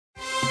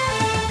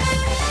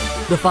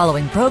The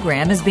following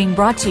program is being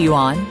brought to you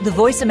on the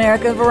Voice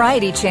America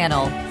Variety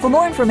Channel. For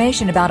more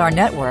information about our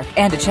network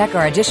and to check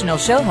our additional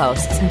show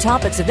hosts and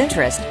topics of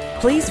interest,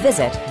 please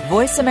visit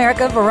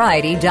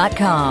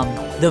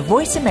voiceamericavariety.com. The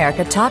Voice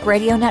America Talk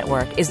Radio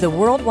Network is the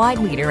worldwide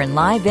leader in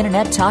live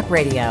Internet talk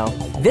radio.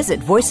 Visit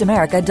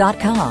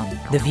voiceamerica.com.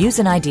 The views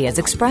and ideas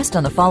expressed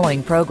on the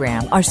following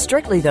program are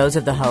strictly those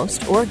of the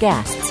host or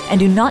guests and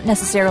do not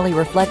necessarily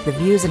reflect the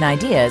views and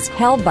ideas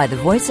held by the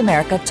Voice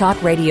America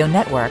Talk Radio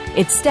Network,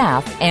 its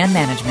staff, and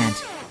management.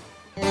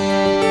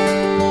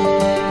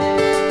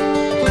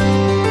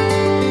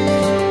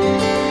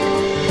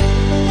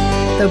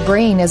 The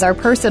brain is our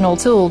personal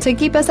tool to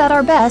keep us at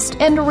our best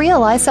and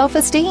realize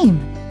self-esteem.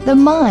 The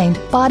mind,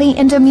 body,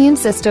 and immune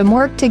system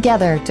work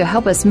together to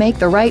help us make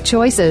the right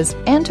choices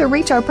and to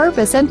reach our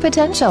purpose and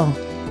potential.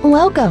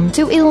 Welcome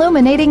to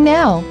Illuminating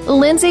Now,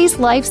 Lindsay's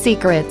Life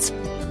Secrets.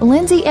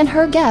 Lindsay and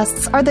her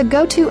guests are the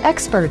go-to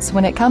experts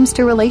when it comes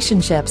to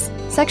relationships,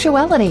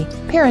 sexuality,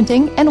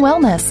 parenting, and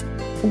wellness.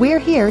 We're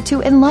here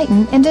to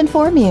enlighten and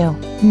inform you.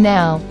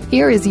 Now,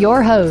 here is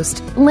your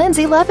host,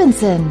 Lindsay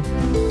Levinson.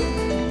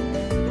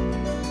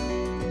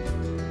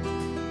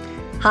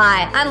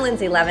 Hi, I'm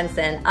Lindsay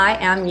Levinson. I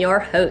am your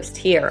host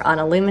here on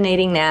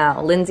Illuminating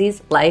Now,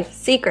 Lindsay's Life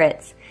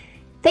Secrets.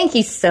 Thank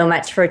you so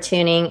much for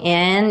tuning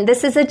in.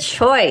 This is a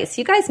choice.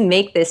 You guys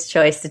make this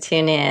choice to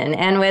tune in.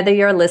 And whether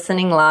you're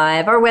listening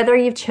live or whether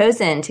you've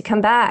chosen to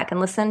come back and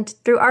listen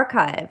through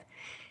archive,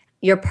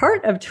 you're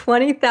part of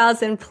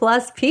 20,000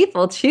 plus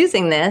people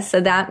choosing this.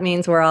 So that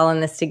means we're all in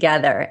this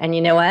together. And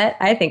you know what?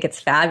 I think it's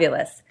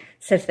fabulous.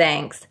 So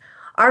thanks.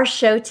 Our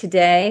show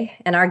today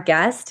and our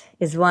guest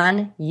is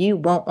one you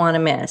won't want to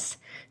miss.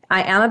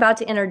 I am about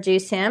to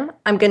introduce him.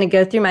 I'm going to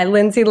go through my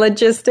Lindsay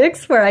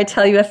logistics where I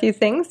tell you a few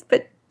things,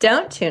 but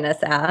don't tune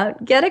us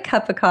out. Get a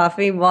cup of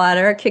coffee,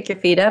 water, kick your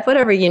feet up,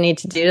 whatever you need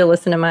to do to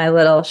listen to my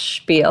little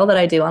spiel that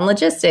I do on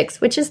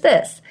logistics, which is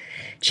this.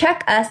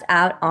 Check us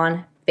out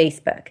on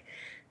Facebook.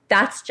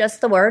 That's just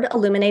the word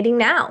Illuminating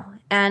Now.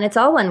 And it's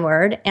all one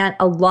word. And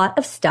a lot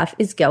of stuff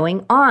is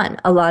going on.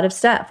 A lot of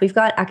stuff. We've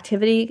got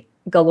activity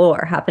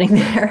galore happening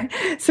there.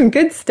 Some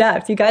good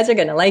stuff. You guys are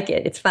going to like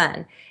it. It's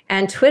fun.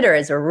 And Twitter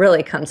has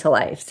really come to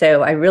life.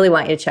 So I really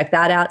want you to check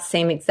that out.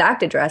 Same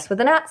exact address with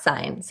an @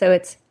 sign. So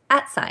it's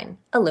 @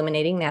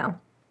 Illuminating Now.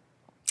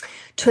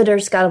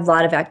 Twitter's got a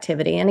lot of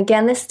activity. And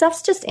again, this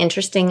stuff's just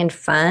interesting and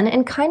fun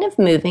and kind of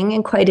moving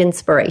and quite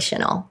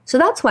inspirational. So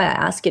that's why I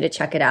ask you to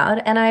check it out.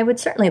 And I would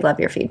certainly love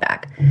your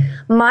feedback.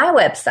 My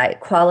website,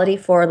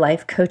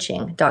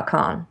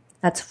 qualityforlifecoaching.com.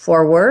 That's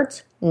 4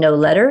 words, no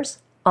letters,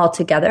 all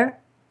together.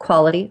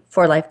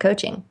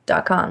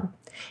 qualityforlifecoaching.com.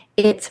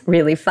 It's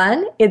really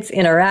fun. It's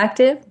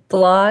interactive.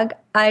 Blog,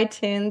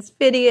 iTunes,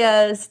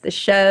 videos, the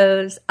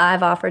shows.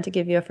 I've offered to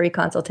give you a free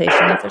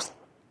consultation if there's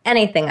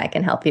anything I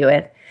can help you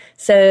with.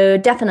 So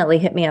definitely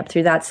hit me up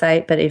through that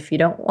site. But if you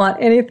don't want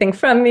anything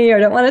from me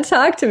or don't want to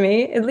talk to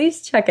me, at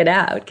least check it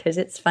out because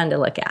it's fun to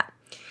look at.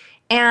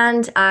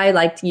 And I'd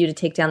like you to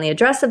take down the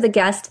address of the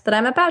guest that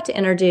I'm about to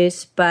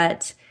introduce,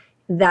 but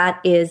that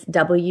is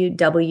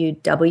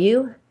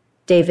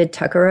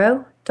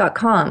www.davidtuccaro.com.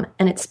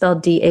 And it's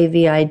spelled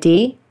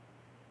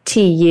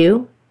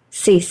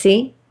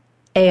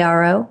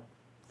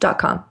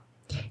DavidTuccaro.com.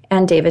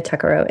 And David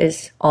Tuccaro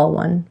is all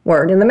one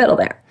word in the middle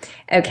there.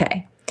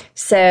 Okay,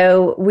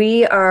 so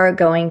we are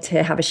going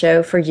to have a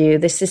show for you.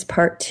 This is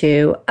part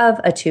 2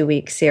 of a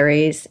 2-week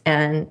series,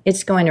 and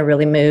it's going to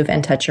really move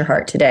and touch your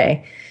heart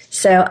today.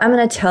 So I'm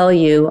going to tell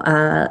you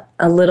a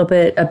little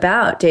bit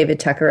about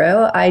David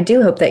Tuccaro. I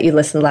do hope that you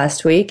listened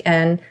last week,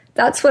 and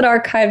that's what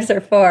archives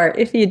are for.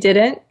 If you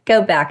didn't,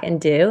 go back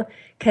and do,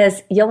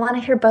 because you'll want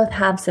to hear both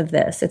halves of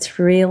this. It's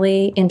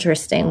really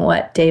interesting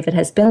what David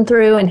has been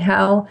through and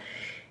how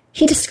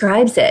he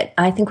describes it.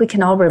 I think we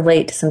can all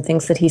relate to some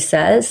things that he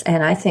says,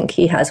 and I think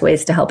he has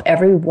ways to help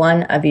every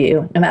one of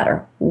you, no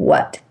matter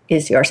what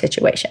is your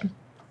situation.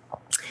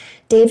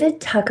 David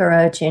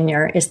Tuccaro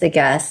Jr. is the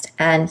guest,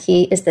 and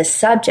he is the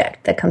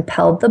subject that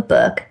compelled the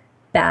book,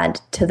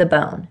 Bad to the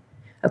Bone.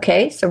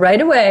 Okay, so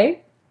right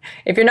away,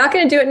 if you're not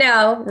going to do it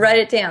now, write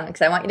it down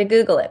because I want you to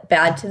Google it.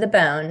 Bad to the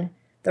Bone.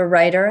 The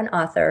writer and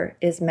author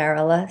is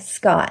Marilla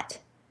Scott.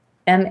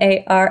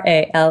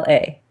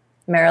 Marala.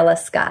 Marilla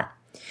Scott.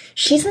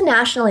 She's a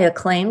nationally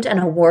acclaimed and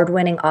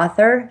award-winning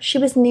author. She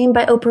was named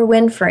by Oprah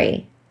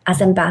Winfrey as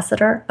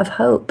Ambassador of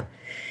Hope.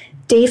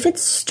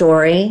 David's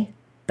story,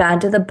 Bad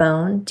to the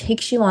Bone,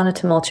 takes you on a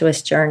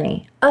tumultuous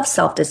journey of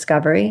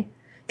self-discovery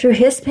through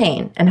his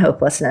pain and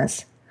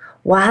hopelessness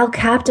while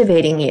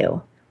captivating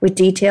you with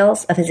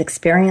details of his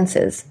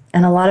experiences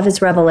and a lot of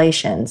his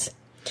revelations.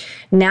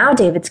 Now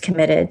David's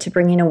committed to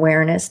bringing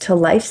awareness to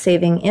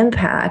life-saving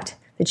impact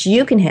that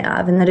you can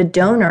have and that a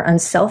donor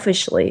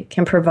unselfishly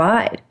can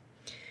provide.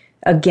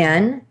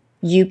 Again,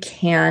 you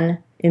can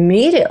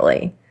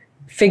immediately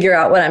figure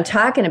out what I'm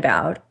talking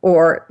about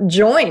or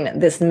join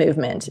this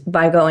movement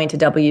by going to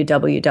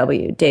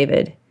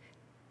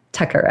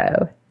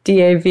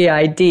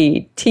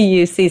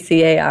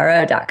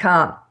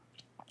www.davidtuccaro.com.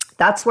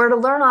 That's where to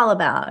learn all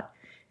about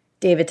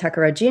David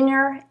Tuccaro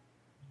Jr.,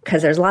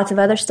 because there's lots of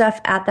other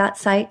stuff at that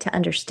site to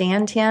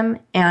understand him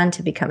and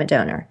to become a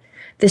donor.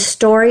 This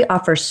story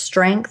offers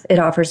strength. It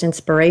offers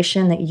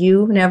inspiration that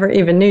you never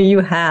even knew you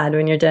had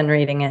when you're done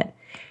reading it.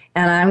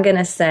 And I'm going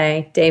to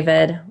say,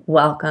 David,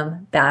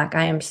 welcome back.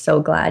 I am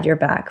so glad you're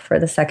back for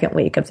the second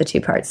week of the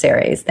 2-part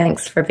series.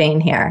 Thanks for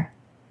being here.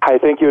 Hi,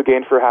 thank you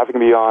again for having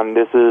me on.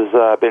 This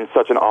has been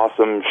such an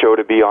awesome show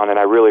to be on, and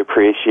I really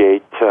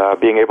appreciate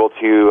being able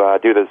to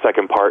do the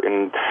second part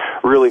and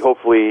really,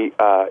 hopefully,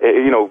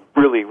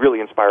 really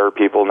inspire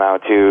people now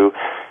to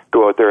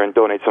go out there and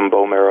donate some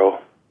bone marrow.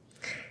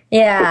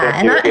 Yeah, so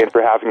thank you again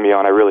for having me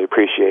on. I really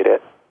appreciate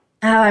it.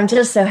 Oh, I'm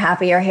just so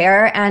happy you're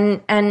here,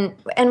 and I'm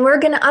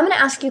gonna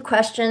ask you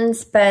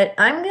questions, but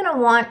I'm gonna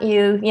want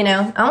you,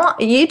 I want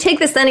you take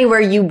this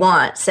anywhere you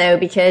want. So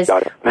because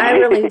I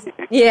really,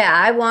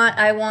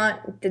 I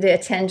want the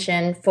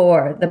attention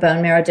for the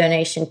bone marrow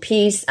donation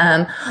piece.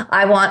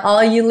 I want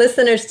all you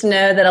listeners to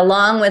know that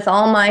along with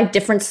all my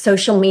different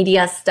social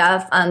media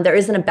stuff, there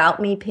is an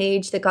About Me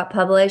page that got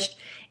published.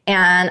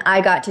 And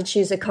I got to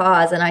choose a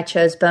cause, and I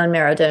chose bone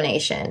marrow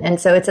donation. And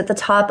so it's at the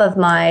top of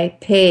my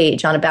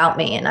page on About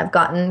Me, and I've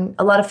gotten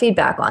a lot of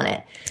feedback on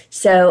it.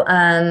 So,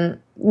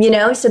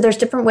 so there's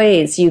different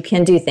ways you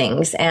can do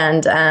things.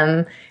 And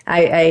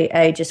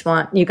I just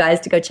want you guys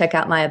to go check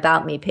out my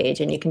About Me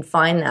page, and you can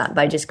find that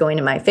by just going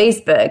to my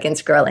Facebook and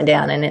scrolling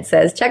down, and it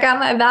says, check out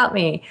my About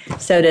Me.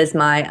 So does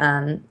my,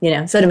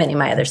 so do many of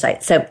my other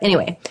sites. So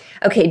anyway,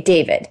 okay,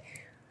 David.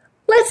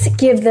 Let's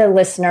give the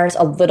listeners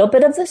a little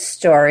bit of the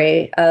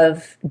story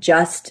of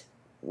just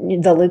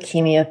the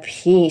leukemia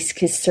piece,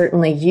 because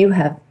certainly you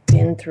have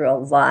been through a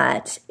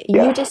lot.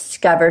 Yeah. You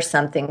discover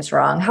something's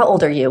wrong. How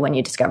old are you when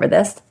you discover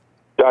this?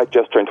 I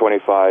just turned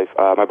 25.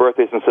 My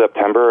birthday's in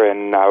September,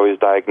 and I was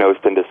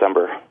diagnosed in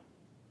December.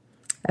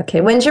 Okay,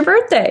 when's your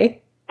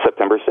birthday?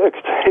 September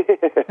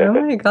 6th. Oh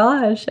my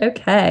gosh,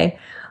 okay.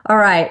 All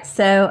right,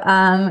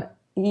 so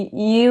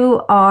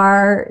you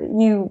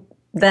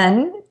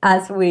then,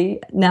 as we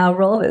now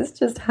roll this,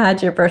 just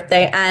had your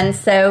birthday. And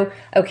so,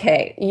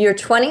 okay, you're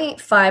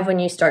 25 when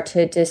you start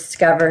to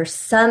discover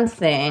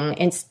something.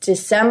 It's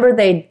December,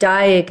 they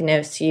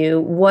diagnose you.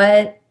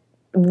 What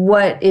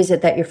is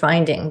it that you're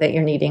finding that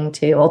you're needing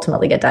to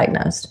ultimately get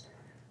diagnosed?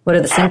 What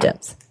are the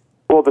symptoms?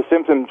 Well, the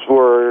symptoms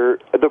were,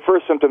 the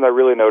first symptom I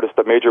really noticed,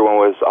 the major one,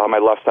 was on my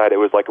left side. It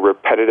was like a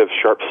repetitive,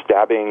 sharp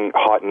stabbing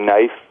hot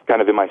knife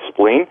kind of in my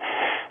spleen.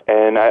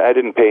 And I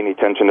didn't pay any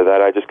attention to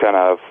that. I just kind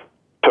of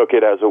took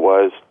it as it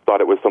was, thought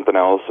it was something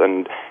else,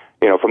 and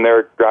from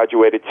there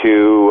graduated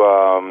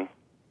to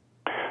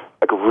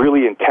like a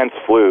really intense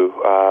flu,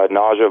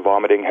 nausea,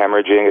 vomiting,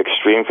 hemorrhaging,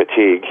 extreme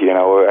fatigue.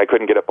 I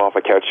couldn't get up off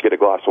a couch to get a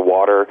glass of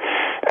water.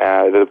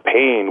 The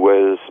pain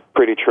was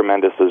pretty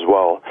tremendous as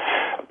well.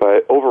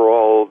 But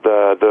overall,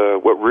 the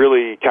what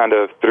really kind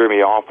of threw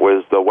me off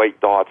was the white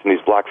dots and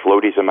these black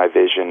floaties in my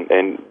vision,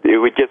 and it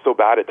would get so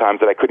bad at times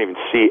that I couldn't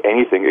even see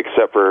anything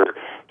except for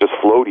just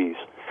floaties.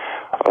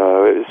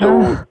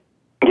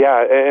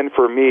 Yeah, and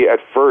for me, at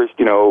first,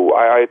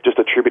 I just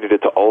attributed it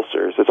to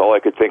ulcers. That's all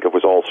I could think of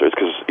was ulcers,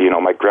 because,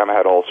 my grandma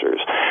had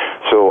ulcers.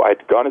 So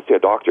I'd gone to see a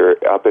doctor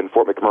up in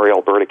Fort McMurray,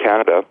 Alberta,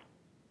 Canada,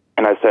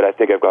 and I said, I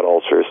think I've got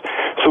ulcers.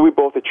 So we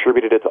both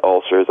attributed it to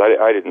ulcers.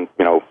 I didn't,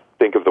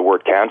 think of the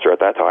word cancer at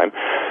that time.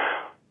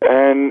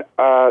 And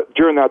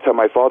during that time,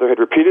 my father had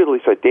repeatedly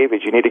said,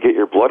 David, you need to get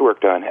your blood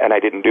work done, and I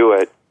didn't do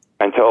it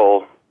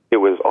until it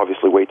was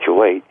obviously way too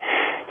late.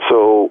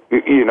 So,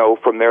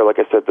 from there, like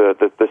I said,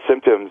 the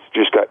symptoms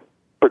just got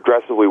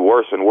progressively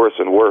worse and worse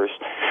and worse,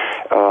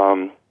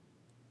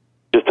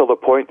 just till the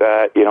point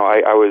that,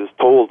 I was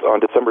told on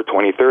December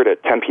 23rd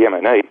at 10 p.m.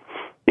 at night,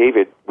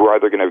 David, we're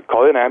either going to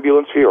call an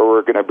ambulance for you or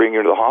we're going to bring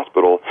you to the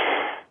hospital.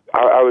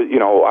 I was,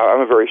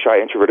 I'm a very shy,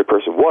 introverted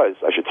person,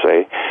 I should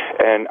say,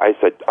 and I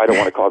said, I don't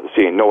want to cause a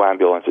scene, no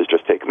ambulances,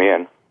 just take me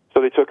in.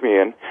 So they took me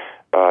in.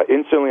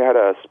 Instantly I had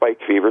a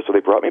spiked fever, so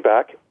they brought me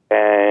back.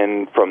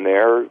 And from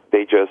there,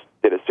 they just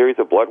did a series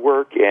of blood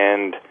work,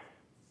 and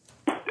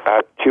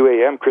at 2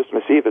 a.m.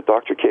 Christmas Eve, the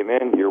doctor came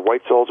in, your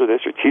white cells are this,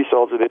 your T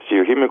cells are this,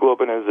 your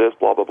hemoglobin is this,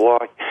 blah, blah, blah,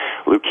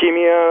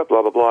 leukemia,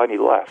 blah, blah, blah, and he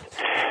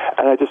left.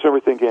 And I just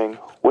remember thinking,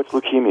 what's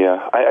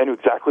leukemia? I knew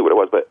exactly what it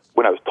was, but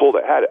when I was told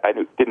I had it, I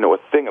didn't know a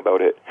thing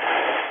about it.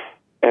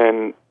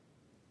 And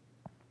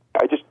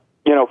I just,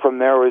 from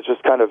there, I was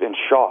just kind of in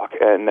shock,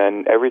 and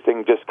then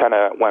everything just kind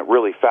of went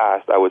really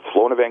fast. I was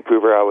flown to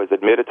Vancouver, I was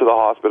admitted to the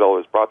hospital, I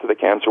was brought to the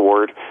cancer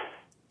ward,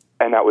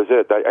 and that was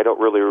it. I don't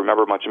really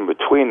remember much in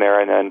between there.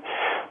 And then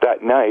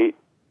that night,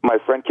 my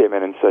friend came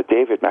in and said,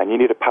 David, man, you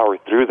need to power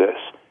through this.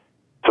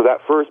 So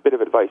that first bit of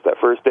advice, that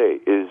first day,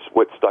 is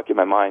what stuck in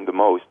my mind the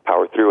most,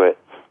 power through it.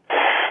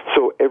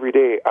 So every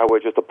day I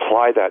would just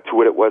apply that to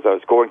what it was I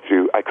was going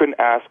through. I couldn't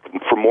ask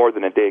for more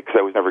than a day because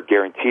I was never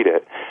guaranteed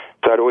it.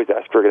 So I'd always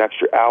ask for an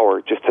extra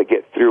hour just to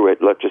get through it.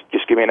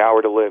 Just give me an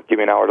hour to live, give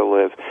me an hour to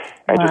live,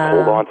 and just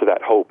hold on to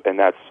that hope. And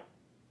that's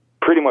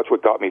pretty much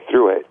what got me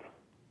through it.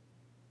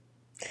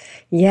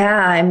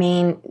 Yeah, I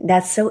mean,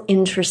 that's so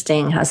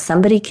interesting how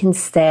somebody can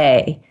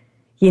say,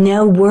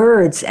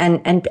 words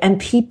and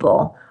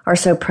people are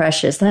so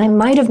precious. And I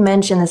might have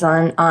mentioned this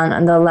on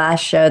the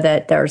last show,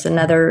 that there's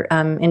another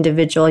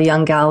individual,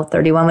 young gal,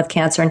 31, with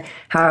cancer, and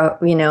how,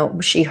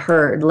 she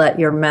heard, let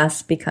your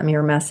mess become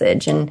your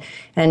message.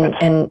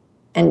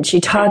 And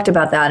she talked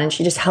about that, and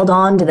she just held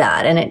on to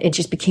that, and it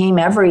just became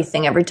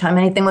everything. Every time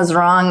anything was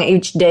wrong,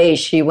 each day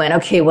she went,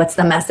 okay, what's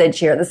the message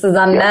here? This is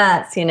on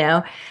nuts,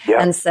 Yeah.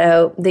 And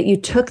so that you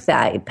took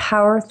that, you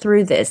power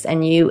through this,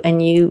 and you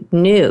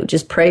knew,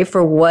 just pray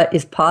for what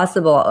is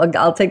possible.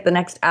 I'll take the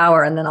next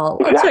hour, and then I'll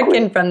check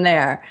in from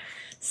there.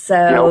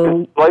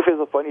 So life is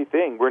a funny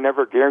thing. We're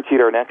never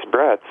guaranteed our next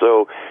breath.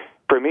 So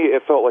for me,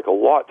 it felt like a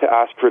lot to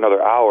ask for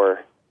another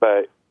hour,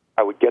 but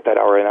I would get that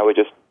hour, and I would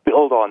just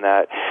build on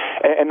that.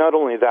 And not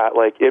only that,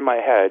 like in my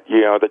head,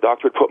 the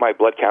doctor would put my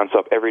blood counts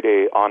up every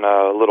day on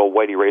a little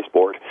white erase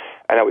board,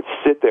 and I would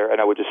sit there and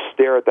I would just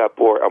stare at that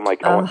board. I'm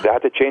like, I want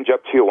that to change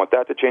up 2, I want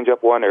that to change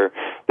up 1, or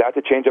that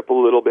to change up a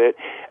little bit,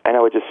 and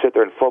I would just sit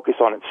there and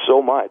focus on it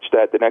so much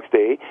that the next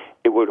day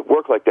it would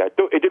work like that.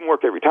 It didn't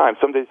work every time.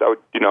 Some days I would,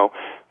 5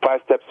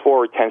 steps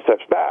forward, 10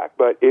 steps back,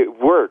 but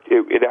it worked.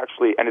 It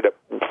actually ended up,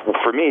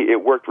 for me,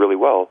 it worked really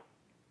well.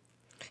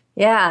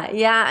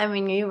 Yeah. I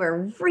mean, you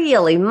were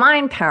really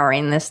mind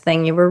powering this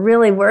thing. You were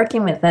really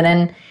working with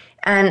it.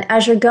 And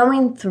as you're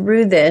going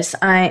through this,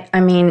 I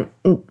mean,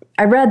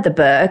 I read the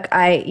book.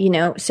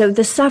 So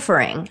the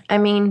suffering, I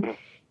mean,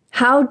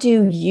 how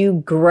do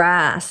you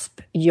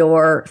grasp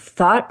your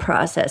thought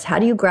process? How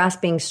do you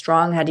grasp being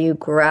strong? How do you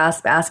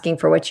grasp asking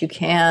for what you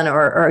can,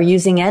 or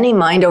using any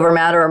mind over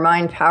matter or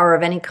mind power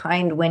of any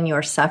kind when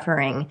you're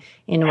suffering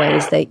in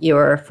ways that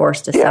you're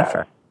forced to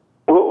suffer?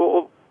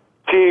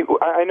 See,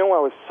 I know I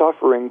was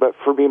suffering, but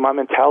for me, my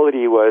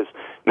mentality was,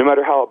 no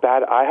matter how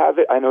bad I have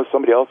it, I know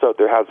somebody else out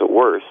there has it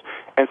worse.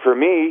 And for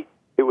me,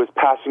 it was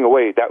passing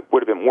away. That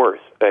would have been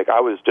worse. Like, I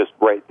was just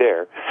right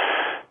there.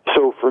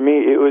 So for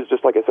me, it was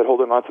just, like I said,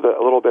 holding on to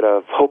a little bit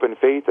of hope and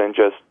faith, and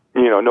just,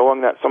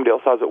 knowing that somebody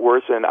else has it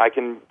worse and I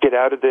can get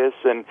out of this.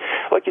 And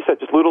like you said,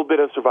 just a little bit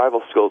of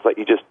survival skills that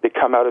they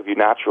come out of you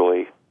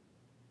naturally.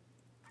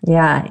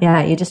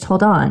 Yeah. You just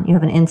hold on. You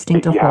have an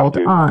instinct to hold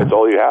on. That's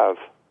all you have.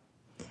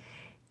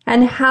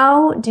 And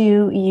how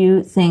do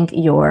you think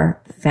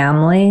your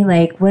family,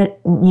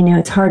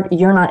 it's hard,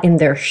 you're not in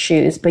their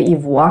shoes, but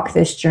you've walked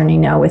this journey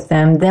now with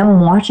them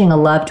watching a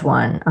loved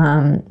one.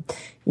 I'm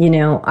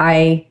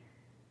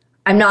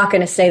not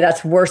going to say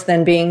that's worse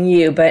than being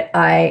you, but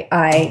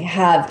I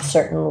have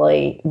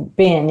certainly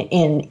been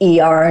in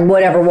ER and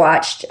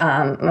watched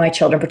my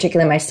children,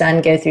 particularly my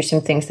son, go through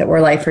some things that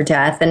were life or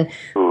death. And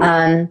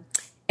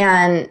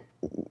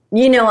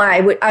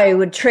I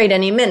would trade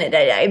any minute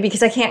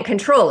because I can't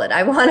control it.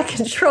 I want to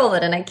control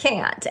it, and I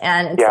can't.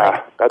 And it's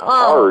that's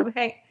hard.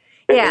 Hey.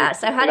 Yeah.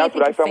 So how do you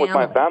think that's what I found with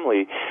my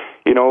family?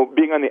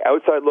 Being on the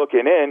outside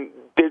looking in,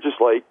 they're just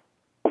like,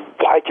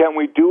 why can't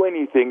we do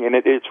anything? And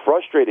it's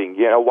frustrating.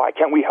 Why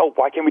can't we help?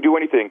 Why can't we do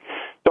anything?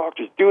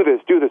 Doctors, do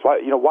this.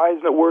 Why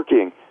isn't it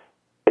working?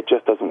 It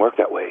just doesn't work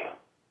that way.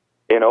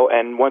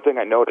 And one thing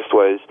I noticed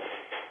was,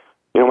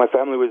 my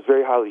family was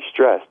very highly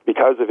stressed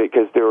because of it,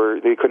 because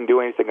they couldn't do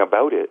anything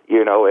about it,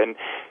 and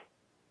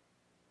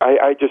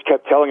I just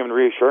kept telling them and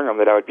reassuring them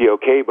that I would be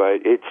okay,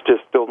 but it's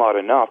just still not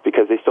enough,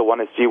 because they still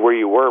want to see where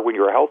you were when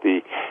you were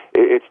healthy.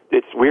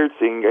 It's weird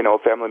seeing, a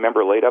family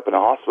member laid up in a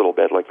hospital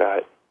bed like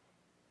that.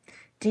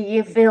 Do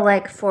you feel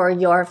like for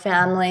your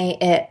family,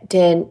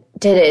 did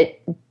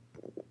it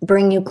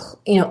bring you,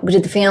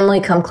 did the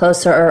family come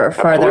closer or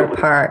farther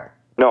apart?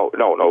 No,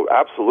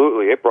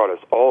 absolutely. It brought us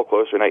all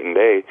closer night and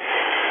day.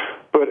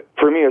 But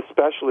for me,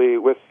 especially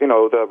with,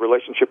 the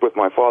relationship with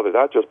my father,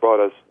 that just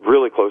brought us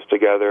really close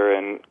together.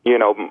 And,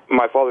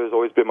 my father has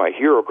always been my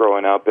hero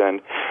growing up,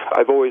 and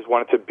I've always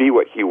wanted to be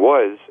what he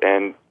was.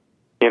 And,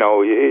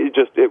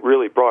 it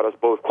really brought us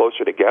both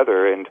closer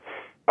together. And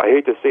I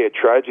hate to say a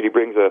tragedy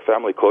brings a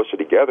family closer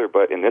together,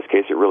 but in this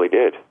case, it really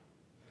did.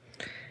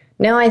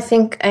 No, I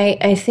think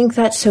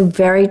that's so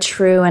very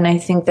true, and I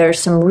think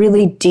there's some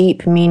really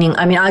deep meaning.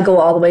 I mean, I go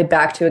all the way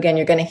back to, again,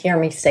 you're going to hear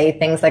me say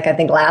things like, I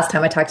think last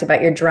time I talked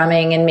about your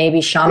drumming and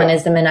maybe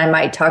shamanism, and I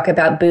might talk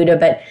about Buddha,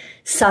 but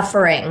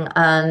suffering.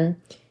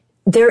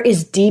 There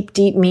is deep,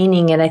 deep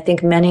meaning, and I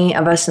think many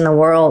of us in the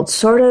world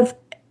sort of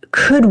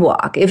could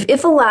walk,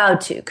 if allowed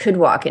to, could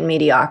walk in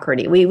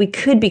mediocrity. We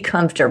could be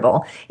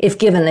comfortable if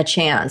given the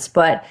chance,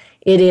 but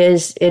it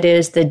is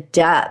the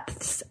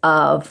depths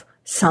of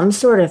some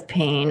sort of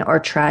pain or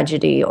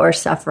tragedy or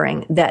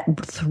suffering that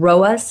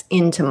throw us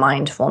into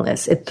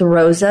mindfulness. It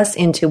throws us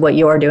into what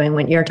you're doing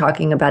when you're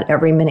talking about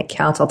every minute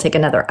counts. I'll take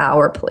another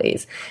hour,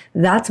 please.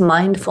 That's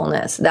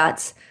mindfulness.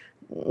 That's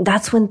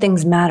when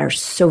things matter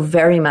so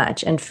very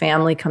much, and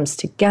family comes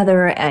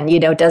together, and,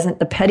 doesn't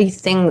the petty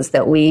things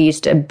that we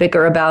used to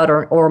bicker about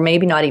or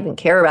maybe not even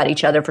care about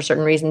each other for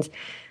certain reasons,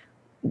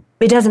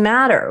 it doesn't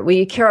matter.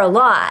 We care a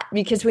lot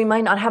because we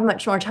might not have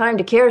much more time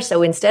to care.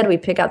 So instead we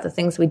pick out the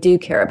things we do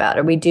care about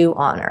or we do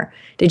honor.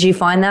 Did you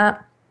find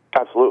that?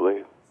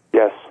 Absolutely.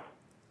 Yes.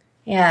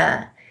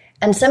 Yeah.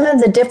 And some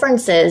of the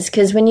differences,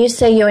 because when you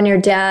say you and your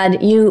dad,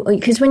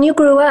 because when you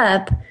grew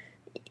up,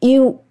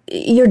 you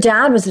your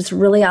dad was this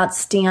really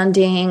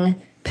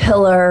outstanding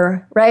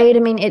pillar, right? I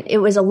mean, it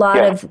was a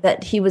lot of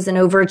that. He was an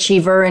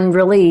overachiever and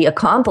really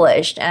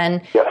accomplished, and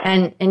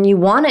you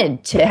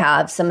wanted to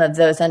have some of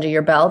those under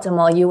your belt. And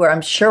while you were,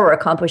 I'm sure,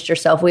 accomplished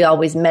yourself, we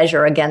always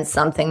measure against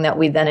something that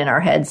we then in our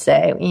heads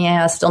say,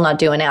 yeah, still not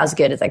doing as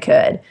good as I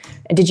could.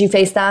 Did you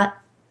face that?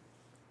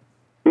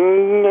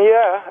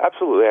 Yeah,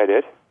 absolutely, I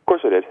did. Of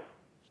course I did.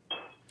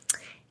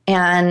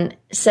 And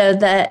so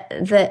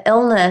the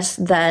illness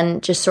then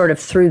just sort of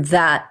threw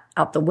that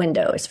out the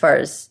window as far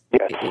as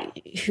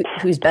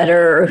who's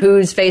better or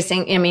who's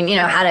facing, I mean,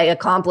 how to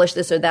accomplish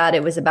this or that.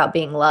 It was about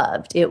being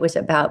loved. It was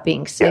about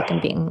being sick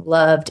and being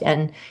loved,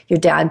 and your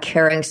dad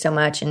caring so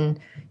much and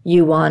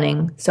you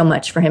wanting so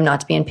much for him not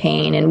to be in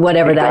pain and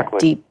whatever that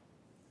deep.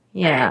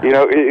 Yeah.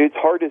 It's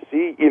hard to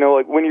see,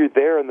 like when you're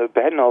there in the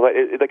bed and all that,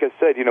 like I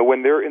said,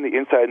 when they're in the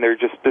inside and they're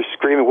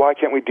screaming, why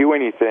can't we do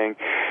anything?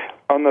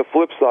 On the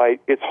flip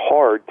side, it's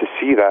hard to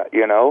see that,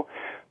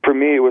 For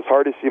me, it was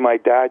hard to see my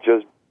dad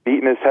just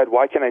beating his head,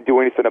 why can't I do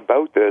anything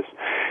about this?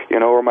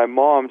 Or my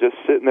mom just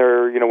sitting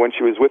there, when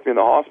she was with me in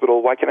the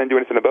hospital, why can't I do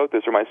anything about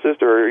this? Or my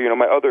sister, or,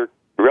 my other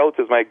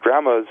relatives, my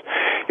grandmas,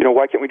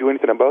 why can't we do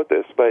anything about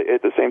this? But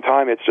at the same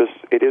time, it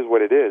is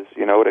what it is,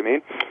 you know what I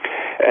mean?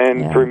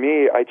 And for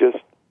me, I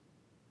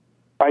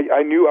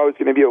knew I was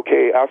going to be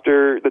okay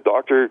after the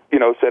doctor,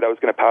 said I was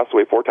going to pass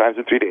away 4 times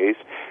in 3 days,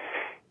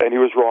 and he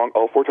was wrong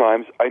all 4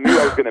 times. I knew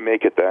I was going to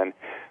make it then.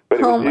 But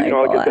it was,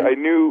 like I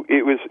knew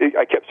it was.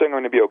 I kept saying I'm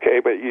going to be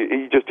okay, but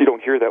you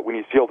don't hear that when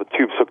you see all the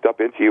tubes hooked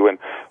up into you and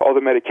all the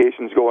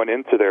medications going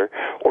into there,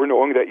 or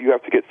knowing that you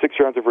have to get 6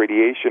 rounds of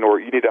radiation, or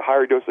you need a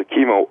higher dose of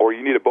chemo, or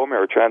you need a bone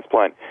marrow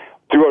transplant.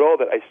 Throughout all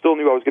that, I still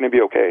knew I was going to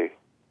be okay.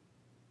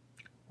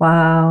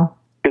 Wow.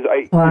 Because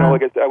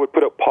like I said, I would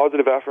put up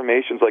positive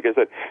affirmations. Like I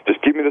said,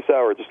 just give me this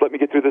hour, just let me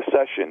get through this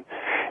session.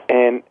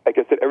 And like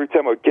I said, every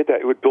time I would get that,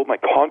 it would build my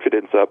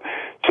confidence up,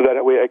 so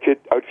that way I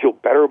would feel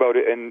better about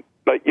it. And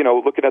like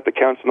looking at the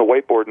counts on the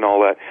whiteboard and all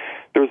that,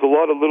 there was a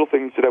lot of little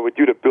things that I would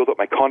do to build up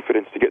my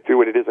confidence to get through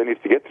what it is I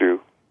needed to get through.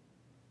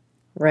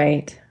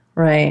 Right.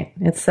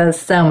 It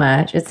says so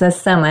much. It says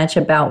so much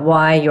about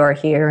why you're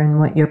here and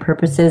what your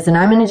purpose is. And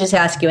I'm going to just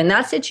ask you, in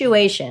that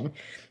situation,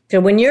 so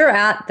when you're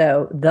at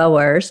the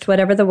worst,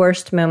 whatever the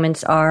worst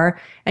moments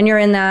are, and you're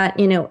in that,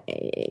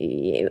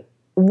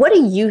 what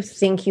do you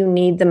think you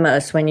need the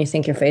most when you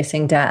think you're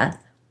facing death?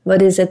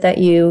 What is it that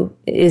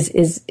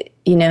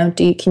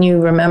can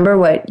you remember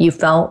what you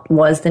felt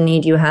was the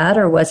need you had,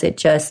 or was it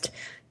just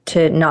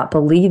to not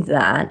believe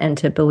that and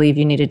to believe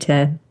you needed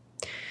to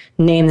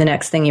name the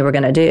next thing you were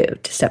going to do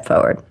to step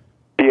forward?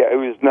 Yeah, it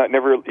was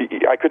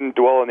I couldn't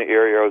dwell in the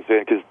area I was in,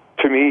 because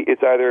to me,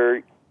 it's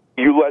either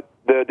you let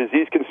the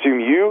disease consume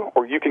you,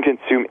 or you can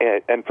consume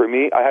it. And for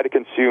me, I had to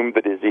consume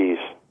the disease.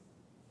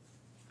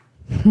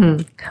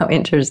 How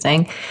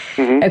interesting.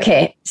 Mm-hmm.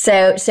 Okay,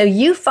 so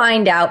you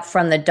find out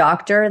from the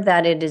doctor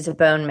that it is a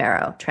bone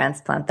marrow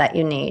transplant that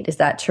you need. Is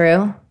that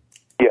true?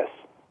 Yes.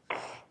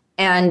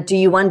 And do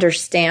you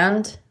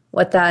understand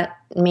what that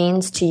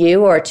means to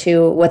you, or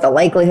to what the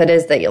likelihood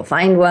is that you'll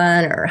find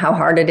one, or how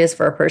hard it is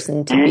for a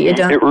person to be a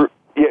donor?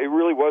 It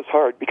really was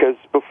hard, because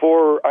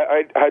before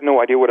I had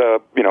no idea what a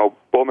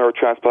bone marrow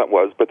transplant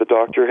was, but the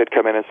doctor had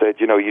come in and said,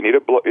 you need a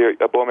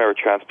bone marrow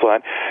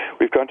transplant.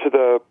 We've gone to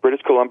the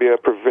British Columbia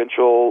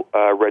Provincial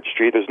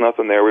Registry. There's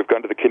nothing there. We've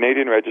gone to the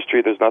Canadian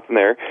Registry. There's nothing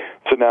there.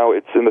 So now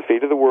it's in the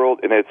Fate of the World,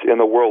 and it's in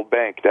the World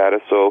Bank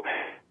data. So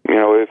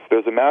if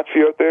there's a match for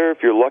you out there,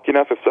 if you're lucky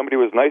enough, if somebody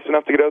was nice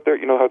enough to get out there,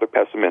 how they're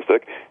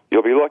pessimistic,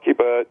 you'll be lucky,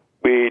 but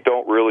we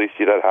don't really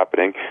see that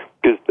happening,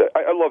 because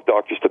I love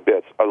doctors to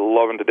bits. I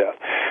love them to death.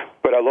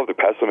 But I love the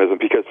pessimism,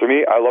 because for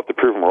me, I love to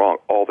prove them wrong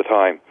all the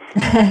time.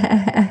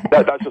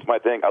 That's just my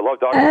thing. I love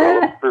doctors, but I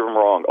love to prove them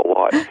wrong a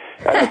lot.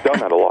 And I've done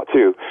that a lot,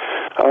 too.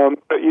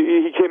 But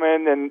he came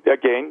in, and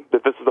again,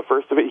 this is the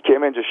first of it, he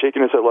came in just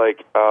shaking his head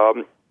like,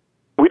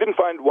 we didn't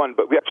find one,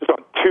 but we actually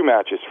found 2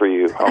 matches for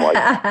you. I'm like,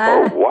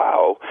 oh,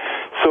 wow.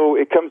 So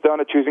it comes down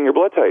to choosing your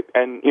blood type.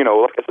 And,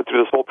 like I said,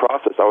 through this whole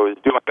process, I was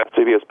doing my best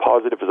to be as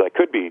positive as I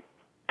could be.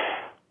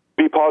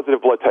 B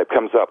positive blood type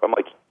comes up. I'm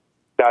like,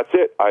 that's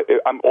it.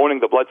 I'm owning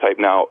the blood type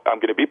now. I'm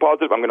going to be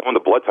positive. I'm going to own the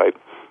blood type.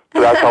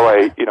 So that's how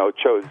I,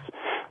 chose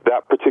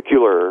that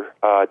particular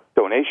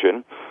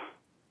donation.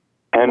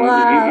 And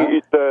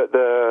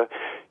the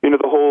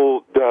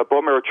whole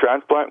bone marrow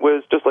transplant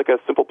was just like a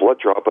simple blood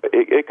draw, but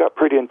it got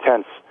pretty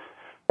intense.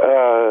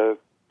 The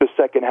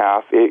second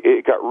half,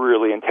 it got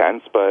really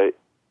intense, but,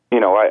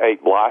 I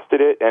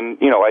lasted it, and,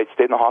 I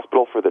stayed in the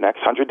hospital for the next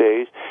 100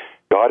 days,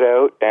 got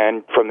out,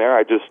 and from there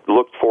I just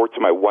looked forward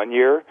to my 1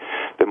 year,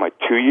 then my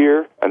 2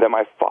 year, and then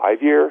my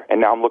 5 year,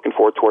 and now I'm looking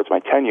forward towards my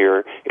 10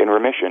 year in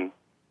remission.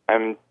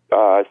 I'm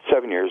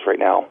 7 years right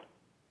now.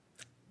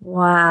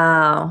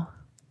 Wow.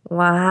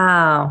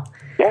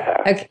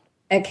 Yeah.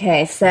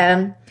 Okay.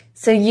 So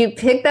you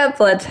picked that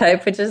blood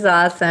type, which is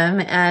awesome.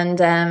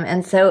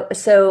 And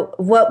so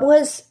what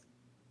was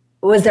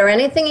there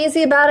anything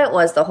easy about it?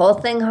 Was the whole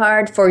thing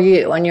hard for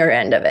you on your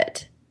end of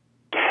it?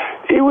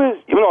 It was,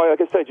 even though,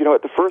 like I said,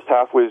 the first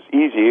half was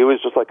easy. It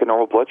was just like a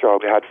normal blood draw.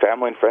 We had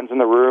family and friends in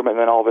the room, and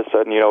then all of a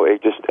sudden,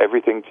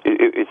 everything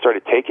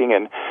started taking,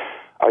 and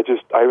I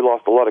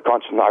lost a lot of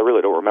consciousness. I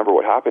really don't remember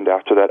what happened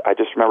after that. I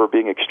just remember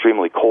being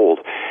extremely cold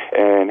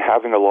and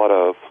having a lot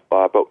of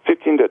about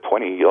 15 to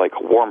 20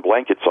 warm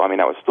blankets on me,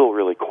 and I was still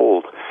really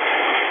cold.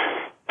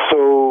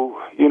 So,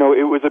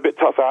 it was a bit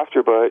tough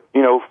after, but,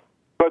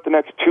 about the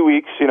next 2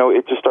 weeks,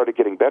 it just started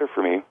getting better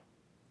for me.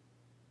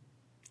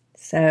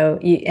 So,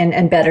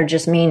 and better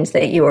just means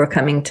that you were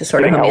coming to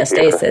sort of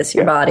homeostasis.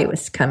 Your body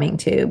was coming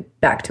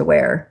back to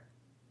where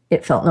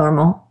it felt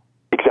normal.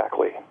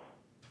 Exactly.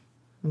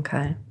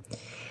 Okay.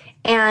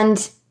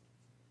 And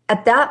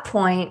at that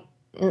point,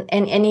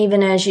 and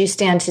even as you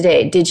stand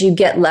today, did you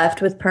get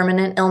left with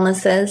permanent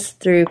illnesses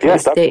through?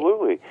 Yes,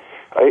 absolutely.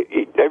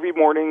 Every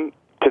morning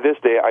to this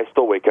day, I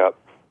still wake up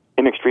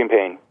in extreme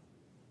pain.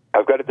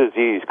 I've got a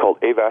disease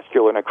called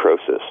avascular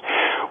necrosis,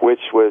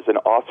 which was an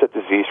offset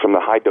disease from the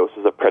high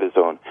doses of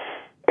prednisone.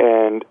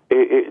 And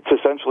it's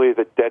essentially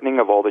the deadening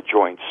of all the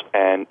joints.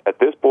 And at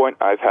this point,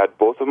 I've had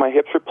both of my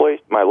hips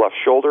replaced, my left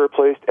shoulder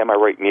replaced, and my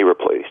right knee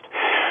replaced.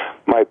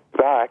 My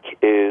back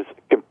is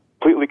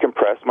completely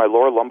compressed. My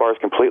lower lumbar is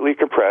completely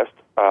compressed.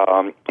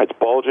 It's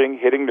bulging,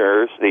 hitting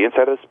nerves. The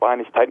inside of the spine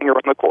is tightening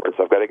around the cords.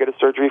 I've got to get a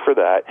surgery for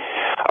that.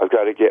 I've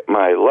got to get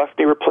my left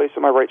knee replaced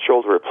and my right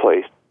shoulder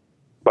replaced.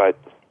 But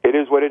it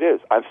is what it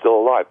is. I'm still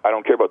alive. I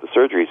don't care about the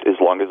surgeries. As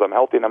long as I'm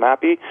healthy and I'm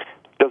happy, it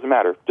doesn't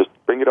matter. Just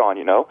bring it on,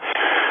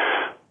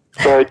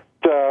 But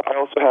I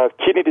also have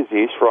kidney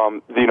disease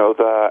from,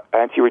 the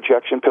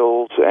anti-rejection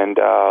pills and,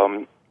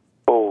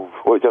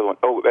 what was the other one?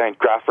 Oh, and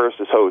graft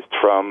versus host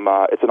from,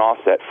 it's an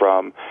offset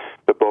from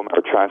the bone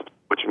marrow transplant,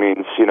 which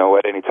means,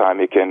 at any time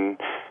it can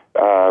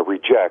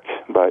reject.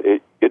 But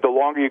the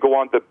longer you go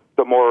on,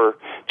 the more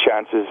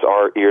chances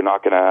are you're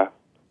not going to,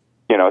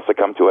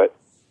 succumb to it.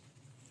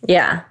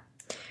 Yeah.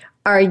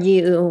 Are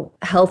you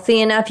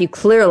healthy enough? You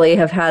clearly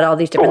have had all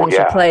these different things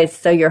in place,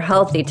 so you're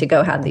healthy to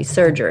go have these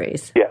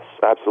surgeries. Yes,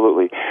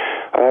 absolutely.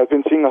 I've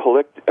been seeing a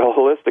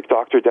holistic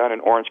doctor down in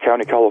Orange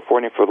County,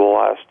 California for the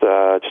last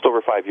just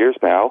over 5 years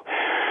now,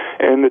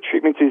 and the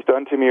treatments he's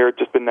done to me are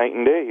just been night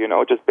and day,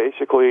 just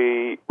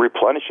basically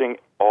replenishing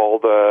all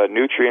the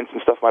nutrients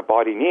and stuff my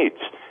body needs.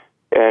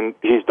 And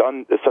he's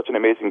done such an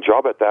amazing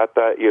job at that,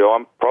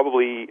 I'm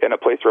probably in a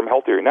place where I'm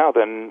healthier now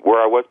than where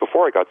I was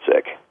before I got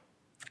sick.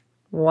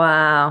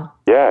 Wow.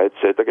 Yeah, it's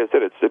like I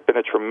said, it's been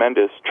a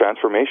tremendous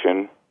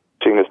transformation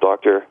seeing this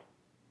doctor.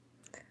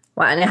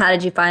 Wow, and how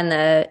did you find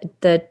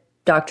the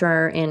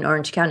doctor in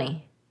Orange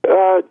County?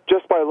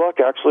 Just by luck,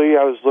 actually.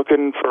 I was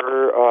looking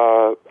for,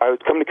 I was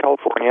coming to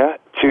California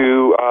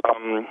to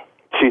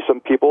see some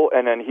people,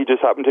 and then he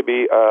just happened to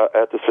be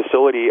at the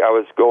facility I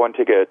was going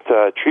to get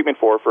treatment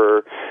for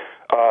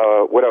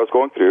what I was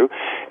going through,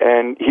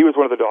 and he was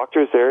one of the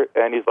doctors there,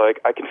 and he's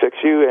like, I can fix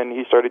you, and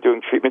he started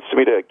doing treatments to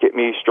me to get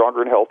me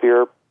stronger and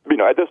healthier.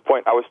 At this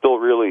point, I was still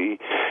really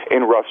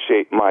in rough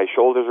shape. My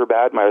shoulders were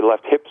bad, my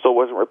left hip still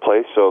wasn't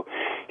replaced, so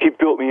he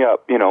built me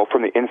up,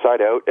 from the inside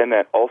out, and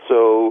then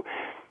also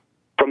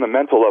from the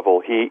mental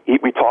level,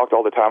 we talked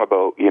all the time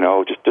about,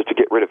 just to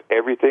get rid of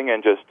everything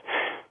and just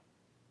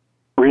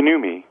renew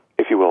me,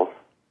 if you will.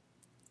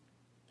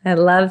 I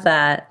love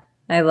that.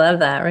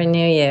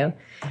 Renew you.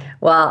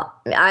 Well,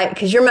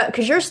 because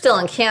you're still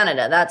in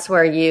Canada. That's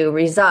where you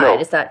reside. No.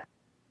 Is that?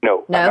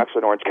 No, I'm actually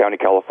in Orange County,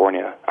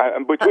 California.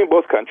 I'm between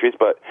both countries,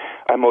 but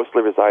I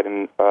mostly reside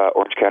in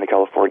Orange County,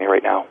 California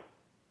right now.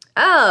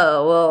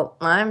 Oh, well,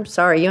 I'm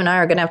sorry. You and I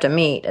are going to have to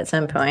meet at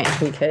some point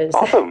because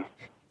awesome.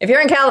 If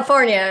you're in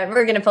California,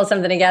 we're going to pull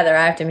something together.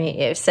 I have to meet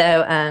you. So,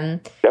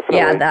 definitely.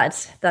 Yeah,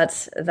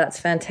 that's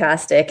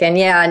fantastic. And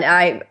yeah, and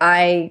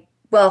I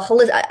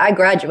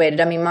graduated.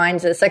 I mean,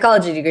 mine's a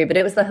psychology degree, but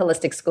it was the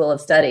Holistic School of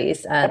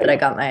Studies that I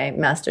got my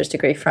master's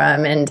degree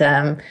from,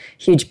 and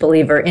huge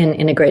believer in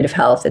integrative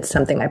health. It's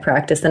something I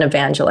practice and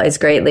evangelize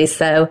greatly.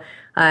 So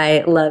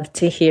I love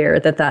to hear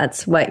that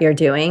that's what you're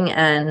doing.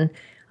 And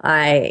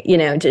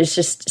there's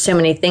just so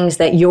many things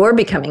that you're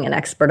becoming an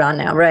expert on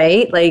now,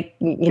 right? Like,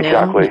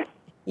 Exactly.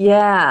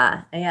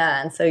 Yeah.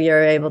 And so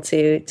you're able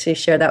to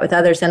share that with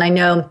others. And I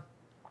know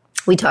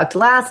we talked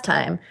last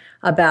time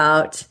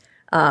about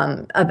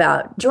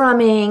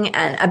drumming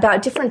and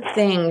about different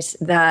things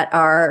that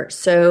are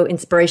so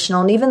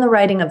inspirational. And even the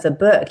writing of the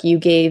book, you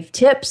gave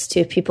tips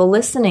to people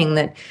listening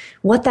that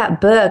what that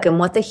book and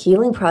what the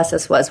healing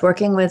process was,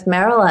 working with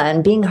Marla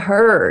and being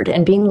heard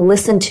and being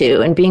listened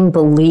to and being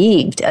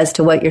believed as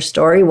to what your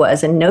story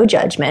was, and no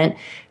judgment,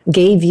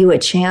 gave you a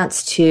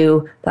chance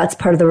to, that's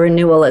part of the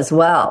renewal as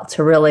well,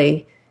 to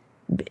really,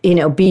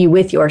 be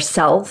with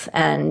yourself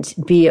and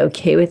be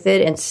okay with it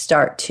and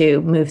start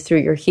to move through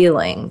your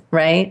healing,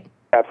 right?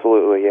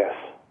 Absolutely, yes.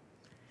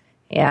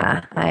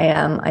 Yeah,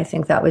 I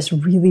think that was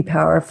really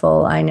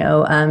powerful. I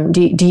know.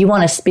 Do you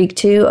want to speak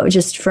to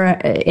just for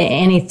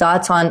any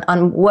thoughts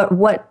on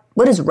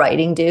what does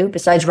writing do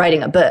besides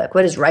writing a book?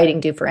 What does writing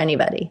do for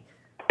anybody?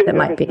 that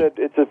might be?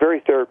 It's a very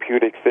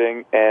therapeutic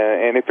thing,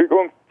 and if you're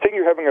saying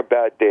you're having a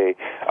bad day,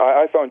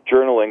 I found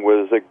journaling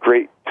was a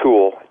great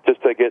tool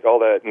just to get all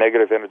that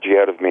negative energy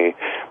out of me.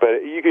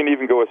 But you can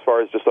even go as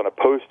far as just on a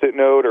Post-it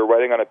note or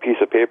writing on a piece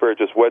of paper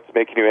just what's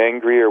making you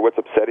angry or what's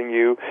upsetting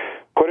you.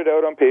 Put it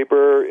out on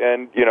paper,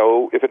 and,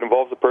 if it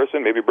involves a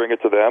person, maybe bring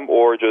it to them,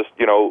 or just,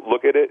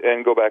 look at it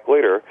and go back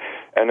later,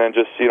 and then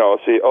just, see,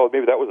 oh,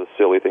 maybe that was a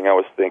silly thing I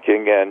was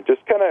thinking, and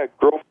just kind of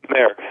grow from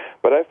there.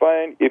 But I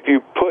find if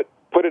you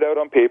put it out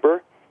on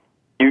paper,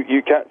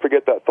 you can't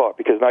forget that thought,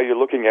 because now you're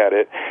looking at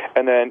it,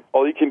 and then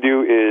all you can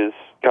do is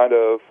kind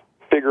of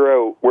figure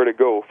out where to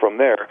go from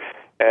there,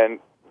 and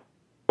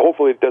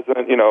hopefully it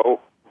doesn't,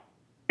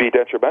 be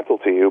detrimental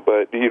to you,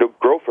 but you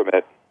grow from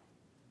it.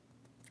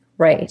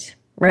 Right.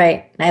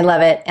 I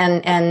love it.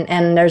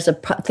 And there's a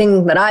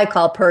thing that I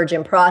call purge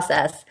and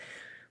process,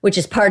 which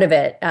is part of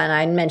it. And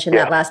I mentioned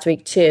that last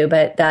week too,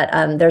 but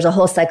that there's a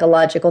whole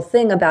psychological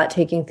thing about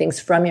taking things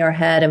from your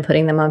head and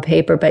putting them on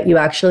paper, but you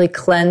actually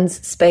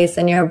cleanse space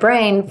in your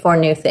brain for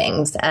new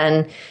things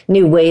and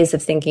new ways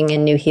of thinking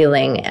and new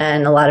healing.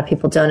 And a lot of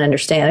people don't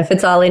understand. If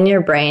it's all in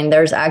your brain,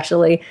 there's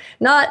actually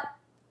not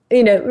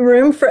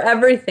room for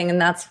everything.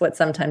 And that's what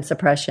sometimes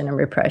suppression and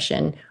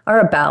repression are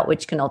about,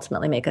 which can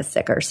ultimately make us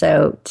sicker.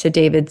 So to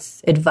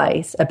David's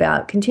advice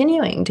about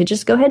continuing to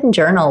just go ahead and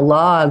journal,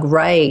 log,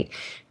 write,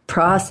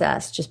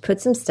 process, just put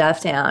some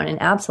stuff down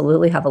and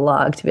absolutely have a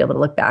log to be able to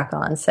look back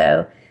on.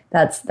 So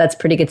that's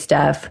pretty good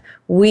stuff.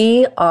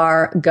 We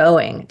are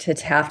going to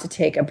have to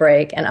take a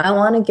break, and I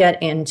want to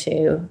get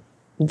into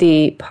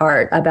the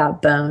part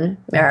about bone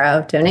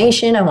marrow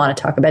donation. I want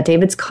to talk about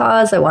David's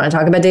cause. I want to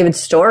talk about David's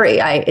story.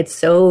 It's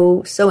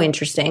so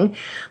interesting.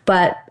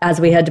 But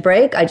as we head to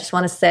break, I just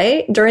want to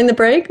say during the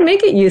break,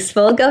 make it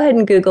useful. Go ahead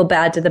and Google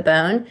Bad to the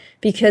Bone,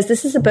 because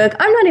this is a book.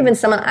 I'm not even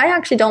someone, I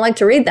actually don't like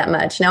to read that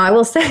much. Now, I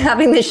will say,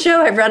 having this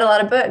show, I've read a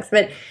lot of books,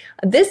 but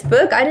this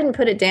book, I didn't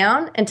put it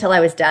down until I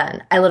was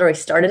done. I literally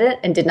started it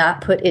and did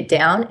not put it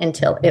down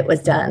until it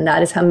was done.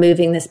 That is how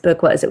moving this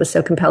book was. It was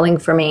so compelling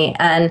for me.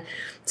 And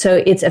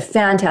so it's a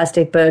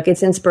fantastic book.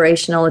 It's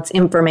inspirational. It's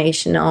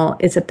informational.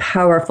 It's a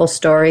powerful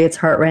story. It's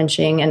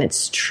heart-wrenching, and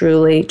it's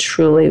truly,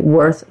 truly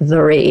worth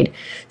the read.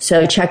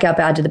 So check out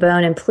Bad to the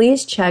Bone, and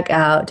please check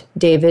out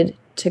David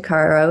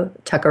Tuccaro,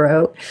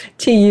 Tuccaro,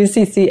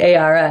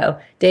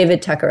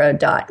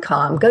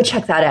 davidtuccaro.com. Go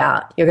check that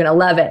out. You're going to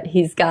love it.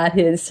 He's got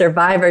his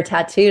survivor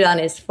tattooed on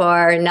his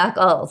 4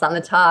 knuckles on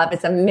the top.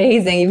 It's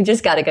amazing. You've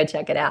just got to go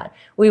check it out.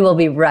 We will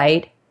be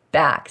right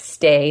back.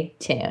 Stay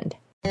tuned.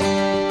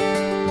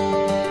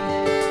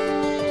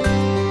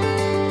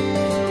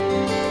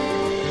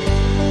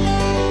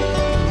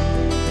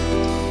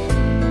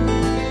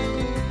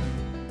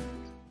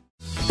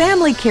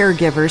 Family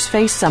caregivers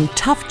face some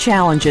tough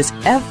challenges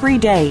every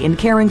day in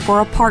caring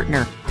for a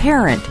partner,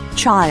 parent,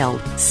 child,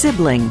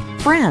 sibling,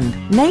 friend,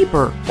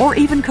 neighbor, or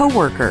even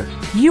coworker.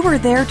 You are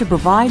there to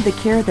provide the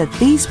care that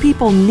these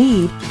people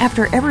need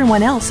after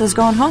everyone else has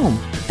gone home.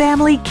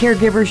 Family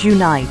Caregivers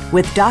Unite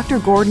with Dr.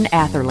 Gordon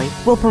Atherley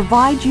will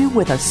provide you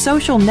with a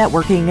social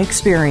networking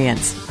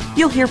experience.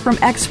 You'll hear from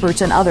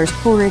experts and others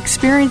who are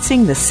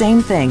experiencing the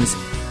same things,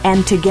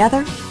 and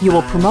together you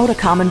will promote a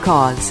common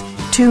cause.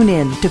 Tune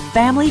in to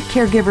Family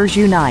Caregivers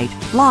Unite,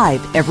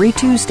 live every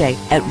Tuesday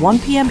at 1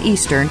 p.m.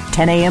 Eastern,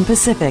 10 a.m.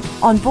 Pacific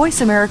on Voice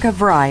America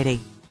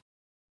Variety.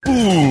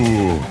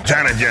 Ooh,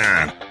 China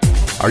John.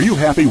 Are you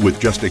happy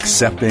with just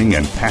accepting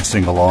and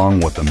passing along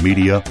what the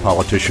media,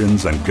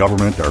 politicians, and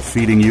government are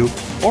feeding you?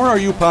 Or are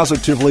you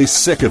positively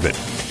sick of it?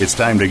 It's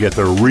time to get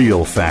the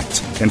real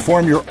facts and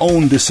form your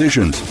own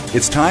decisions.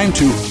 It's time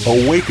to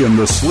awaken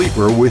the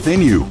sleeper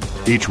within you.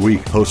 Each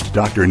week, host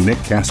Dr. Nick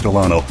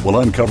Castellano will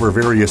uncover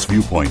various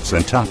viewpoints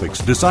and topics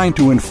designed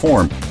to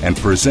inform and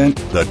present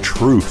the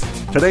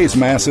truth. Today's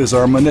masses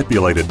are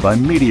manipulated by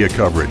media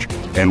coverage,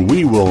 and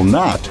we will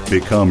not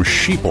become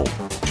sheeple.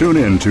 Tune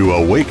in to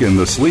Awaken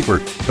the Sleeper,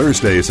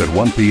 Thursdays at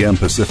 1 p.m.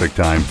 Pacific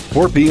Time,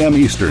 4 p.m.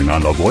 Eastern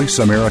on the Voice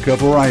America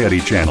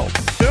Variety Channel.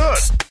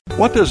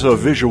 What does a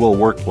visual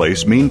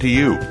workplace mean to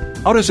you?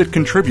 How does it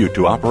contribute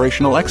to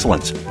operational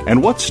excellence?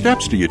 And what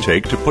steps do you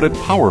take to put it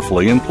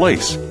powerfully in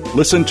place?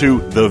 Listen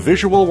to The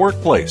Visual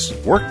Workplace,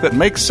 work that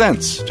makes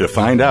sense, to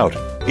find out.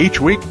 Each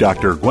week,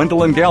 Dr.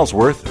 Gwendolyn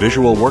Galsworth,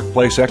 visual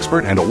workplace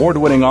expert and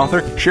award-winning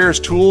author, shares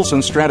tools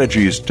and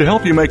strategies to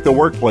help you make the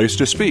workplace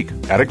to speak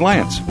at a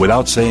glance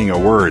without saying a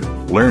word.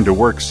 Learn to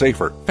work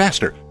safer,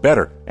 faster,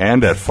 better,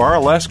 and at far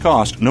less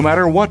cost, no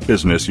matter what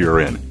business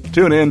you're in.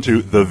 Tune in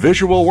to The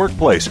Visual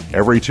Workplace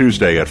every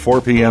Tuesday at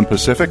 4 p.m.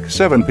 Pacific,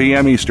 7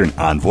 p.m. Eastern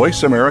on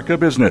Voice America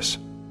Business.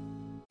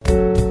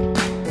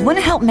 Want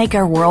to help make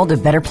our world a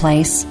better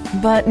place,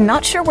 but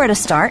not sure where to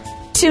start?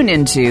 Tune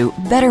into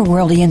Better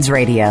Worldians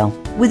Radio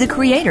with the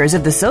creators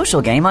of the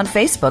social game on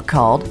Facebook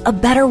called A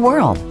Better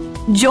World.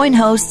 Join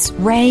hosts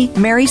Ray,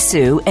 Mary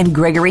Sue, and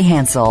Gregory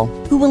Hansel,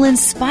 who will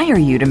inspire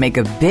you to make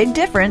a big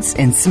difference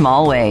in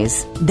small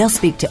ways. They'll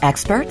speak to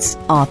experts,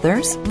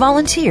 authors,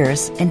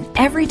 volunteers, and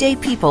everyday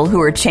people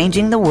who are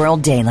changing the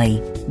world daily.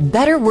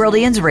 Better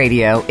Worldians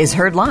Radio is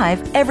heard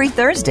live every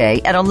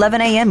Thursday at 11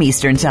 a.m.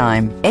 Eastern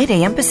Time, 8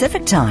 a.m.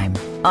 Pacific Time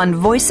on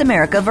Voice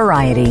America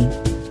Variety.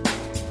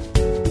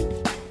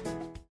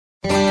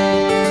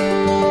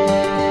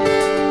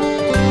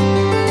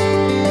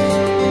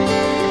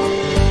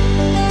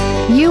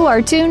 You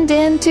are tuned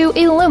in to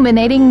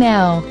Illuminating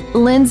Now,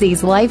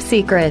 Lindsay's Life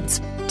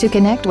Secrets. To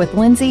connect with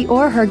Lindsay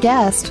or her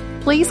guest,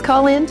 please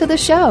call in to the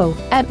show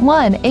at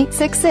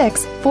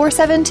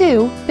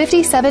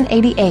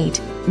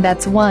 1-866-472-5788.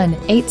 That's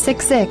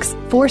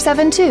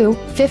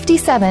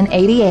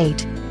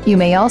 1-866-472-5788. You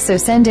may also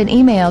send an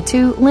email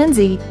to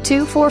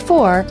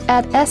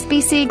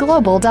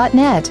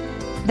lindsay244@sbcglobal.net.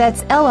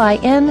 That's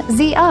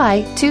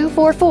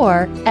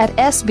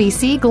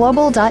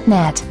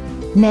LINZI244@sbcglobal.net.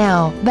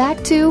 Now,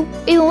 back to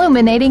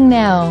Illuminating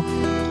Now.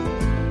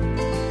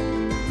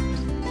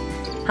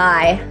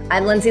 Hi,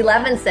 I'm Lindsay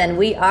Levinson.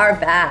 We are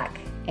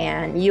back,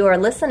 and you are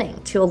listening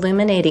to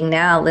Illuminating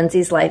Now,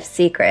 Lindsay's Life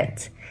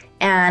Secrets.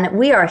 And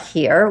we are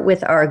here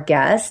with our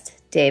guest,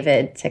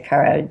 David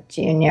Tuccaro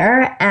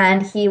Jr.,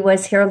 and he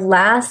was here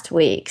last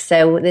week.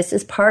 So this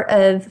is part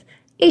of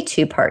a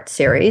two-part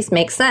series.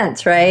 Makes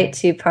sense, right?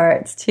 2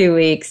 parts, 2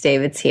 weeks,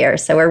 David's here.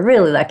 So we're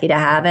really lucky to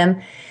have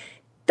him.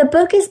 The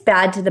book is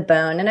Bad to the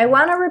Bone, and I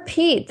want to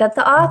repeat that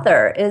the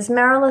author is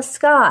Mariella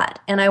Scott,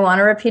 and I want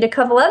to repeat a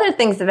couple other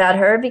things about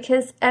her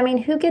because, I mean,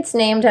 who gets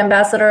named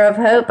Ambassador of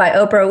Hope by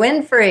Oprah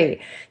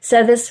Winfrey?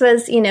 So this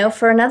was,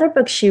 for another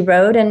book she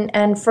wrote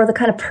and for the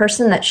kind of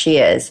person that she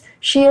is.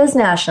 She is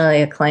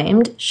nationally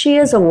acclaimed. She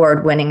is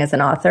award-winning as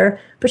an author,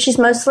 but she's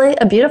mostly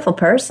a beautiful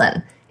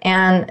person,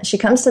 and she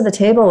comes to the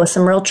table with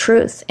some real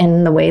truth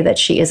in the way that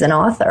she is an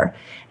author.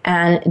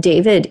 And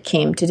David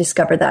came to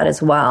discover that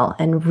as well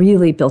and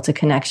really built a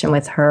connection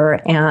with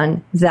her.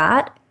 And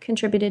that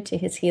contributed to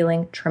his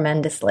healing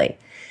tremendously.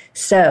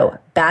 So,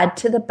 Bad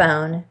to the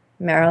Bone,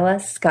 Mariella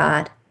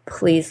Scott,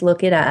 please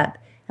look it up.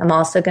 I'm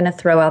also going to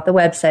throw out the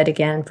website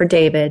again for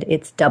David.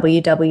 It's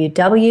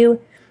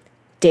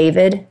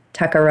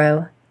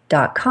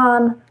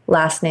www.davidtuccaro.com.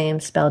 Last name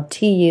spelled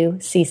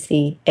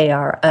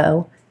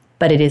Tuccaro,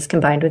 but it is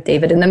combined with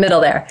David in the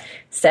middle there.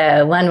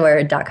 So, one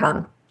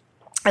word.com.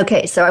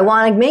 Okay, so I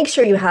want to make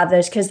sure you have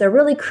those because they're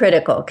really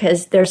critical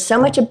because there's so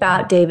much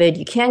about David.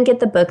 You can get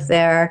the book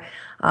there.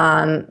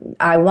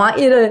 I want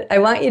you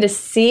to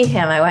see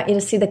him. I want you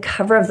to see the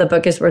cover of the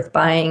book is worth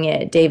buying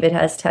it. David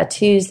has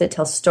tattoos that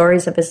tell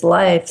stories of his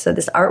life. So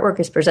this artwork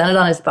is presented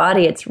on his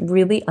body. It's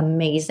really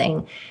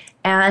amazing.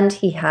 And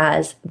he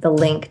has the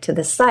link to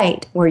the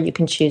site where you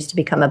can choose to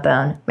become a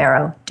bone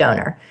marrow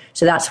donor.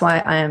 So that's why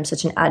I am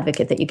such an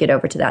advocate that you get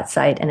over to that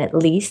site and at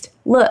least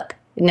look.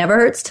 It never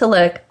hurts to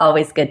look,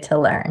 always good to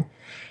learn.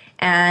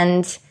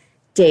 And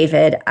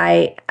David,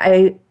 I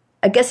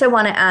guess I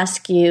want to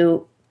ask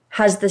you,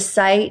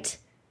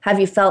 have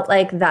you felt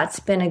like that's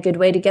been a good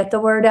way to get the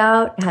word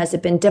out? Has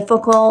it been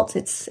difficult?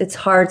 It's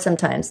hard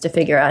sometimes to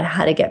figure out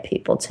how to get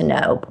people to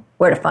know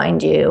where to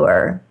find you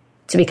or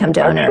to become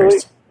donors.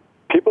 Actually,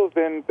 people have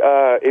been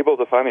able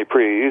to find me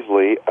pretty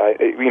easily.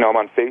 I'm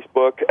on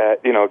Facebook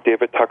at,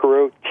 David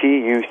Tuccaro,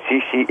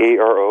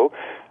 Tuccaro.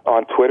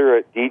 On Twitter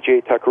at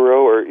DJ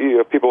Tuccaro, or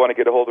if people want to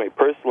get a hold of me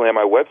personally on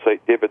my website,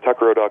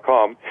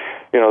 davidtuccaro.com.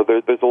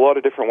 There's a lot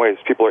of different ways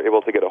people are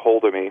able to get a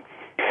hold of me.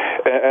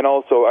 And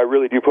also, I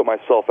really do put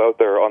myself out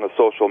there on the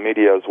social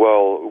media as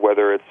well,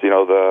 whether it's, the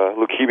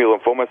Leukemia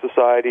Lymphoma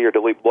Society or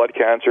Delete Blood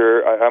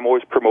Cancer. I'm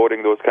always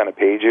promoting those kind of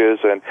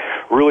pages and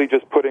really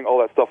just putting all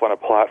that stuff on a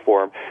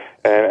platform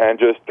and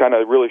just kind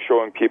of really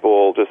showing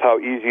people just how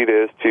easy it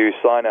is to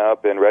sign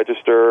up and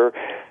register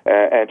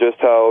and just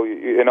how,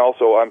 and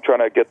also I'm trying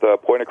to get the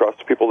point across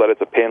to people that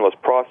it's a painless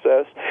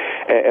process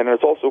and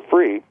it's also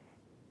free.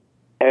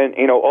 And,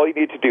 all you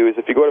need to do is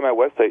if you go to my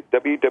website,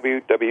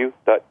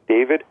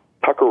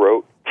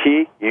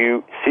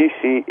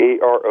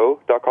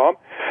 www.davidtuccaro.com,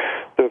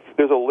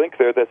 there's a link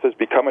there that says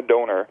Become a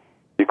Donor.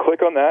 You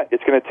click on that,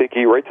 it's going to take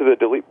you right to the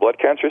Delete Blood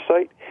Cancer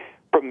site.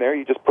 From there,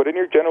 you just put in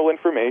your general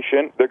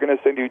information. They're going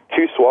to send you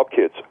 2 swab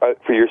kits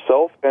for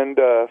yourself and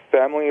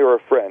family or a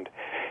friend.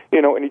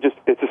 And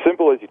it's as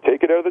simple as you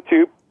take it out of the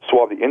tube,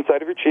 swab the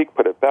inside of your cheek,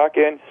 put it back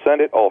in, send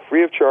it all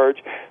free of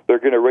charge. They're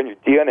going to run your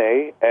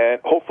DNA,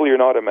 and hopefully you're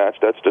not a match.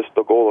 That's just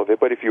the goal of it.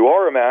 But if you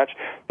are a match,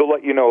 they'll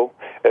let you know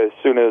as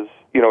soon as,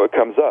 it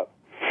comes up.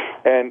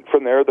 And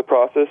from there, the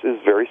process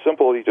is very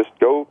simple. You just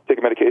go, take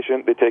a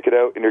medication, they take it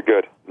out, and you're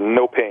good.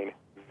 No pain.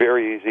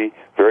 Very easy,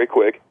 very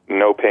quick,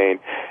 no pain.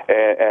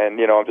 And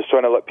I'm just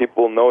trying to let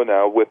people know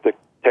now with the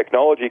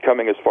technology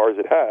coming as far as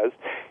it has,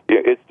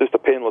 it's just a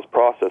painless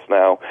process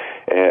now.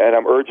 And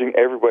I'm urging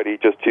everybody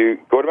just to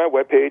go to my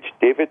webpage,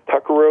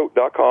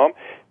 davidtuccaro.com,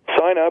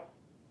 sign up,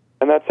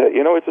 and that's it.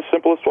 It's as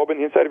simple as swabbing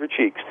the inside of your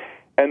cheeks.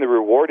 And the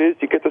reward is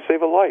you get to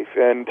save a life.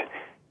 And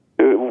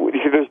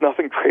there's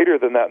nothing greater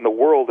than that in the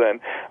world, and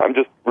I'm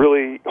just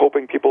really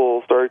hoping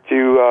people start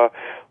to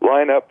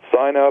line up,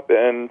 sign up,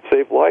 and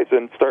save lives,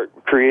 and start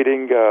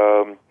creating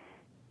a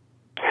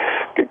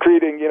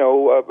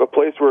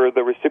place where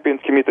the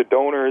recipients can meet the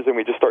donors, and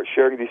we just start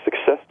sharing these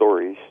success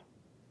stories.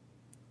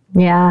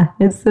 Yeah,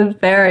 it's a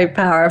very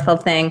powerful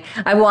thing.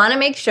 I want to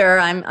make sure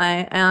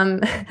I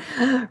am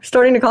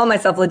starting to call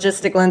myself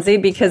Logistic Lindsay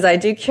because I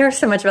do care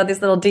so much about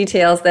these little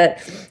details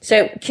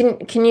so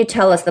can you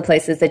tell us the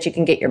places that you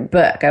can get your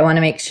book? I want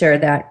to make sure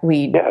that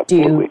we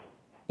absolutely.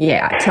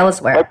 Yeah, tell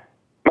us where.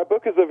 My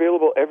book is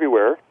available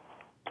everywhere.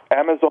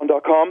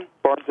 Amazon.com,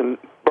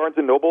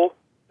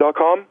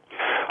 BarnesandNoble.com,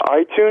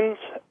 iTunes,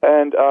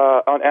 and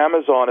on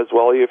Amazon as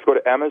well. If you go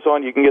to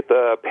Amazon, you can get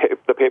the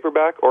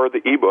paperback or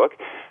the ebook,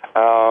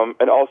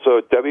 and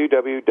also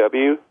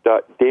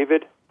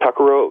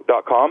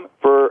www.davidtuckerow.com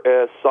for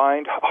a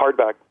signed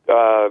hardback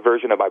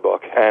version of my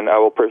book, and I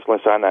will personally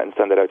sign that and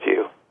send it out to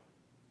you.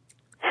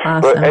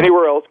 Awesome. But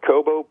anywhere else,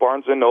 Kobo,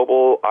 Barnes &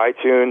 Noble,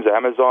 iTunes,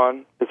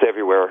 Amazon, it's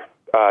everywhere.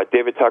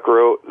 David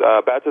Tuckerow,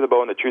 Bad to the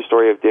Bone, The True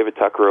Story of David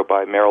Tuckerow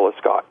by Marilyn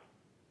Scott.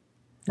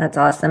 That's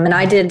awesome. And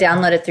I did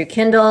download it through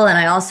Kindle, and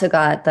I also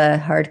got the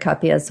hard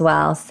copy as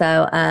well.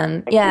 So,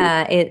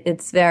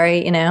 it's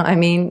very, I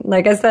mean,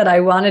 like I said,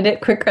 I wanted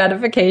it quick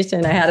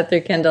gratification. I had it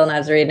through Kindle, and I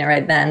was reading it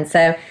right then.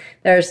 So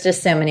there's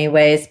just so many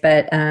ways,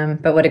 but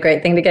what a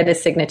great thing to get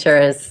his signature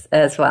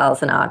as well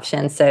as an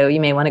option. So you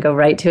may want to go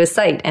right to his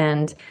site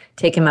and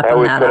take him up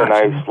on that option.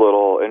 I always put a nice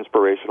little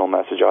inspirational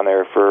message on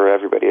there for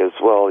everybody as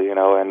well,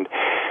 and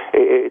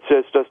it's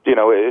just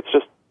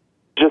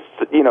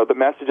the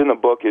message in the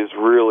book is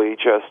really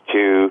just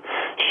to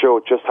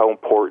show just how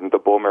important the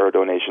bone marrow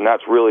donation.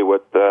 That's really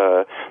what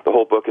the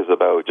whole book is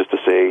about, just to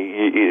say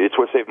it's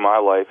what saved my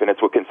life and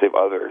it's what can save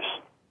others.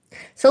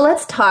 So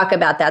let's talk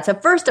about that. So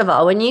first of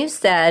all, when you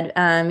said,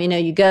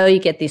 you go, you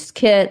get these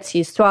kits,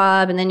 you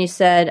swab, and then you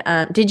said,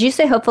 did you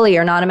say hopefully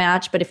you're not a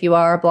match, but if you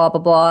are, blah,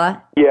 blah, blah?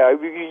 Yeah,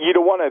 you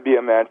don't want to be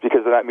a match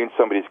because that means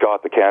somebody's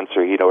got the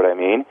cancer, you know what I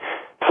mean?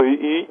 So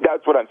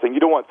that's what I'm saying. You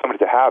don't want somebody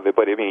to have it,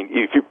 but I mean,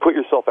 if you put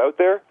yourself out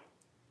there,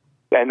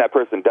 and that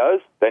person does,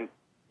 then,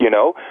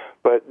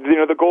 but,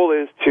 the goal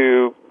is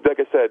to, like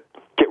I said,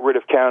 get rid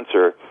of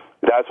cancer.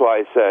 That's why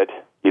I said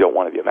you don't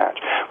want to be a match.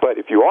 But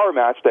if you are a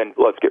match, then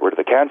let's get rid of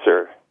the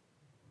cancer.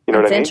 You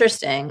know what I mean? That's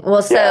interesting.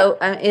 Well, so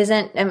and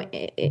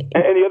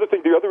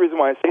the other reason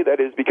why I say that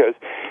is because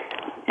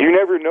you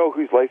never know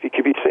whose life you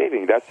could be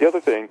saving. That's the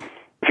other thing.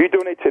 If you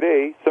donate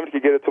today, somebody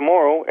could get it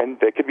tomorrow, and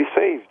they could be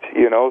saved,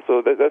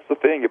 So that's the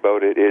thing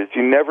about it is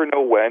you never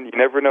know when, you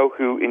never know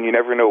who, and you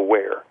never know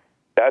where.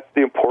 That's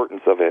the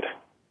importance of it.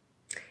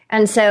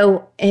 And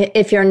so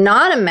if you're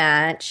not a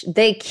match,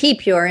 they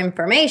keep your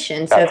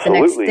information. So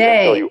Absolutely, if the next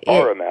day... until you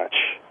are a match.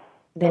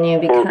 Then you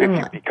become Or if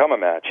you become a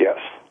match, yes.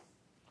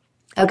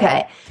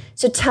 Okay.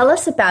 So tell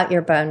us about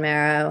your bone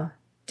marrow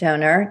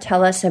donor.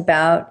 Tell us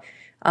about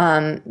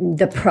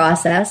the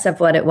process of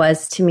what it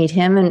was to meet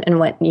him and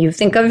what you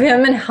think of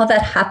him and how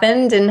that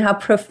happened and how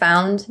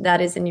profound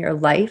that is in your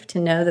life to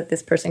know that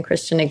this person,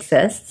 Christian,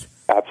 exists.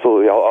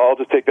 Absolutely. I'll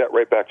just take that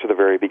right back to the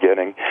very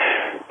beginning.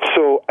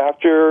 So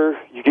after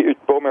you get your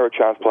bone marrow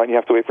transplant, you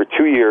have to wait for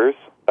 2 years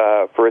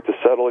for it to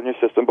settle in your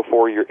system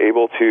before you're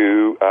able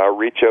to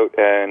reach out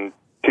and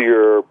to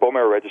your bone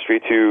marrow registry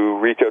to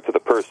reach out to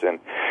the person.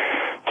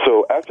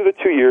 So after the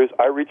 2 years,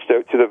 I reached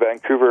out to the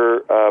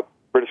Vancouver,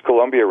 British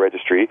Columbia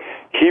registry.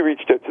 He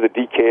reached out to the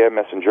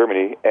DKMS in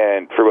Germany,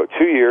 and for about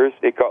 2 years,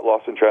 it got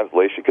lost in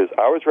translation because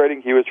I was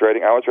writing, he was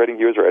writing, I was writing,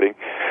 he was writing.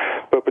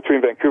 But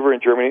between Vancouver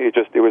and Germany, it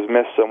was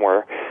missed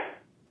somewhere.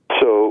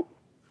 So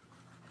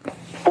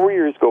 4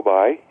 years go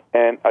by,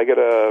 and I get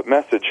a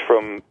message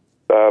from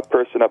a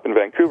person up in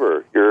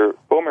Vancouver. Your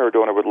bone marrow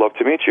donor would love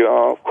to meet you.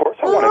 Oh, of course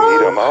I want to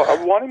meet him. I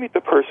want to meet the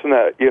person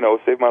that,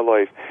 saved my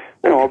life.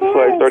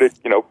 Obviously I started,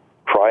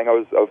 crying. I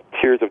was of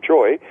tears of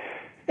joy.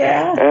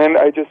 Yeah. And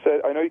I just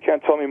said, I know you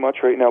can't tell me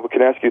much right now, but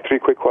can I ask you 3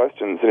 quick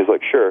questions? And he's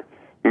like, sure.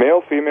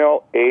 Male,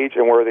 female, age,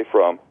 and where are they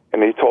from?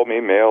 And he told me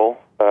male,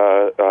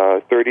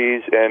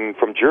 30s, and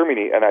from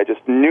Germany, and I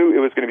just knew it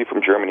was going to be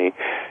from Germany.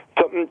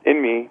 Something in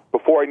me,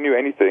 before I knew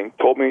anything,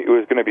 told me it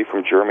was going to be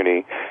from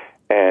Germany.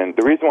 And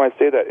the reason why I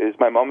say that is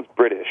my mom's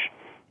British,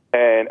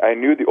 and I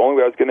knew the only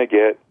way I was going to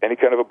get any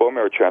kind of a bone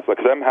marrow transplant,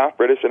 because I'm half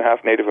British and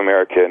half Native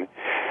American,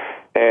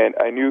 and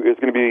I knew it was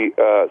going to be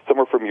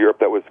somewhere from Europe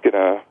that was going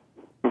to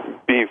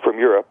be from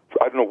Europe.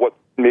 I don't know what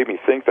made me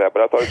think that,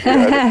 but I thought it was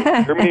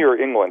either Germany or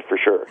England for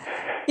sure.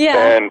 Yeah.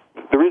 And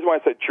the reason why I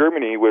said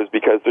Germany was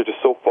because they're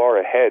just so far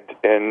ahead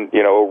in,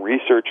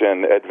 research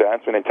and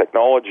advancement in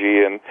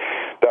technology, and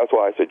that's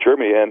why I said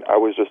Germany, and I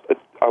was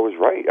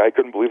right. I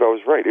couldn't believe I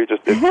was right. It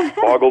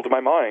boggled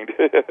my mind.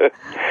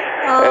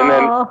 And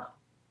then,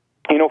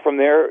 from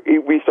there,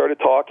 we started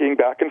talking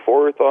back and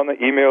forth on the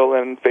email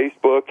and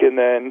Facebook, and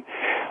then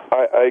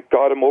I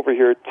got him over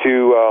here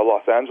to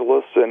Los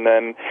Angeles, and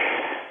then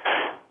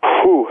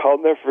I'll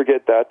never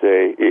forget that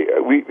day.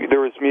 There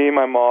was me,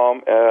 my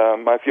mom,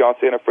 my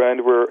fiance, and a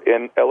friend. We're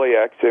in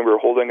LAX, and we were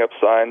holding up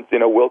signs,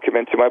 welcome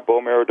into my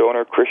bone marrow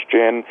donor,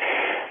 Christian.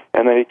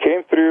 And then he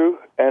came through,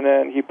 and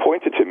then he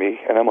pointed to me,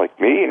 and I'm like,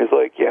 me? And he's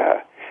like,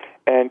 yeah.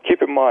 And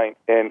keep in mind,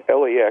 in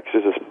LAX,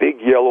 there's this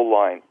big yellow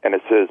line, and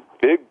it says,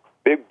 big,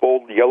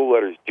 bold yellow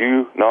letters,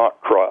 do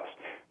not cross.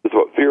 there's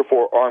about 3 or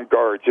 4 armed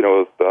guards,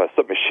 with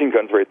submachine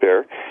guns right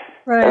there.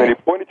 Right. And he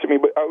pointed to me,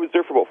 but I was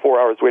there for about 4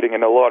 hours waiting,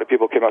 and a lot of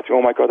people came out to me,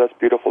 oh my God, that's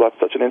beautiful, that's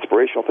such an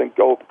inspirational thing,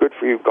 oh, good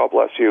for you, God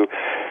bless you.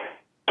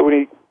 So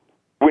when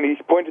he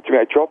pointed to me,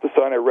 I dropped the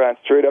sign, I ran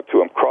straight up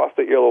to him, crossed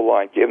the yellow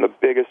line, gave him the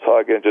biggest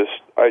hug, and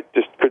I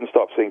just couldn't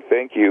stop saying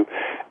thank you.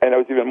 And I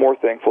was even more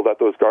thankful that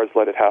those guards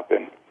let it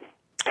happen.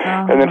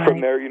 And then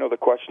from there, the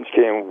questions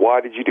came,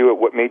 why did you do it?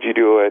 What made you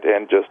do it?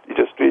 And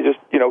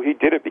he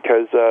did it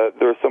because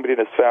there was somebody in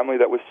his family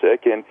that was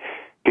sick, and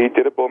he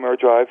did a bone marrow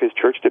drive. His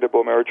church did a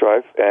bone marrow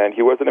drive, and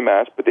he wasn't a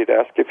match, but they'd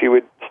ask if he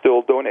would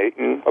still donate,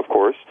 and of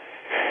course,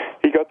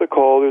 he got the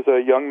call. There's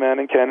a young man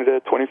in Canada,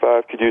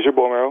 25, could use your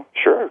bone marrow.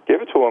 Sure,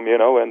 give it to him,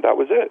 and that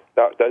was it.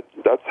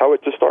 That's how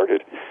it just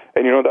started.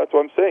 And, that's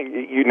what I'm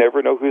saying. You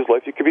never know whose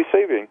life you could be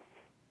saving.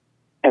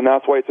 And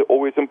that's why it's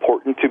always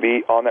important to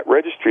be on that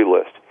registry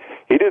list.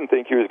 He didn't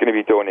think he was going to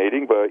be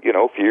donating, but,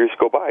 a few years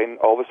go by, and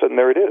all of a sudden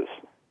there it is.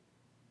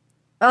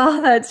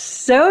 Oh, that's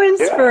so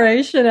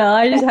inspirational. Yeah.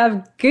 I just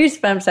have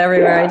goosebumps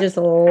everywhere. Yeah. I just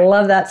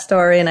love that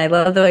story, and I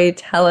love the way you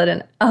tell it,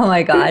 and oh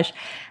my gosh.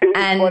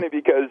 It's funny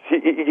because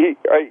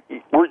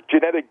we're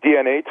genetic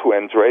DNA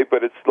twins, right?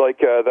 But it's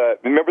like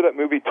remember that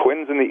movie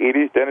Twins in the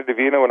 80s, Danny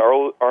DeVito and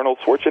Arnold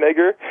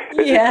Schwarzenegger?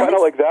 It's kind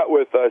of like that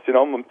with us.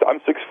 I'm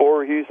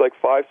 6'4", he's like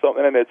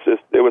 5-something, and it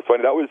was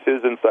funny. That was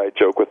his inside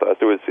joke with us.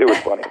 It was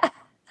funny.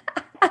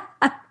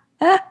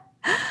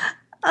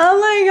 Oh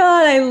my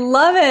God, I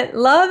love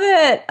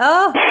it.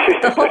 Oh,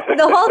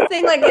 the whole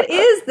thing,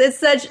 it's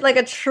such like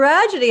a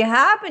tragedy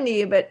happened to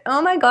you, but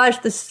oh my gosh,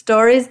 the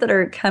stories that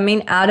are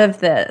coming out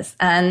of this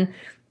and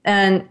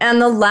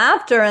the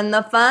laughter and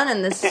the fun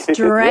and the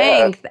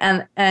strength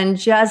yeah. and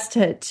just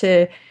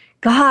to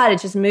God,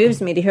 it just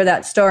moves me to hear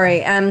that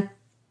story.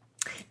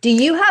 Do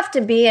you have to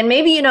be, and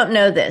maybe you don't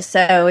know this,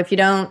 so if you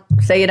don't,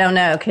 say you don't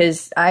know,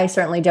 because I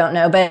certainly don't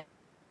know, but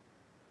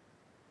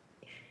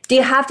do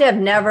you have to have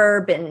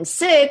never been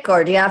sick,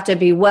 or do you have to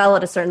be well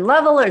at a certain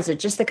level, or is it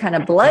just the kind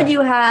of blood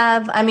you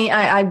have? I mean,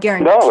 I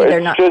guarantee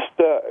they're not.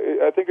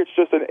 I think it's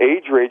just an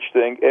age range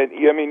thing. And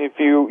I mean, if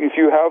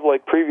you have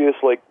previous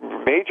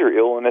major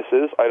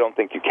illnesses, I don't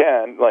think you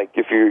can. Like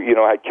if you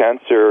had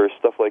cancer or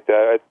stuff like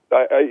that.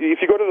 If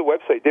you go to the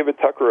website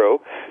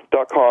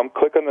davidtuckerow.com,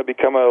 click on the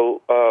Become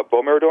a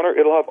Bone Marrow Donor,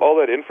 it'll have all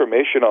that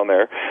information on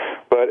there.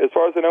 But as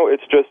far as I know,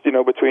 it's just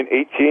between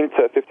 18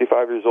 to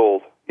 55 years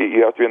old.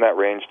 You have to be in that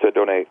range to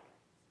donate.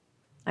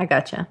 I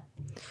gotcha.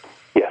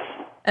 Yes.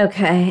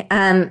 Okay.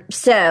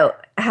 So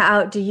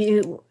how do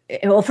you?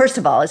 Well, first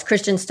of all, is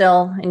Christian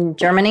still in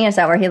Germany? Is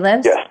that where he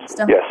lives? Yes.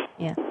 Still? Yes.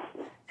 Yeah.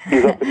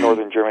 He's up in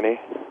northern Germany.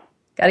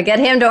 Got to get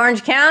him to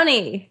Orange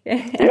County.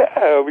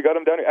 Yeah, we got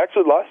him down here.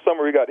 Actually, last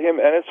summer we got him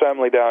and his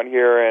family down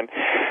here, and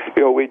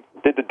we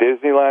did the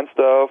Disneyland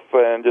stuff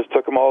and just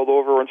took him all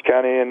over Orange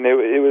County, and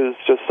it was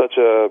just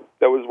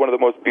that was one of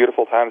the most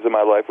beautiful times in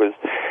my life, was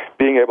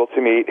being able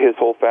to meet his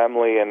whole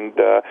family. And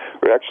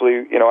we're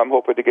actually, I'm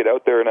hoping to get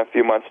out there in a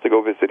few months to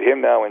go visit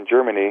him now in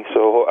Germany.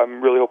 So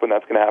I'm really hoping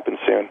that's going to happen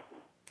soon.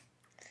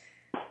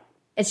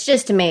 It's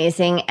just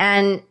amazing,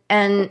 and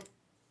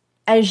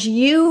as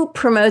you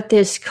promote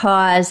this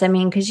cause, I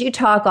mean, because you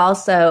talk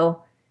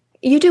also,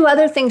 you do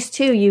other things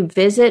too. You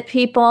visit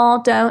people,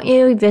 don't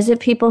you? You visit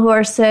people who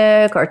are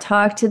sick or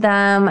talk to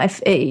them.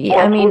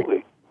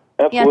 Absolutely.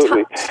 Yeah,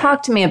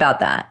 talk to me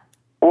about that.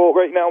 Well,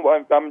 right now,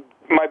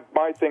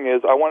 my thing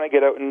is I want to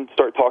get out and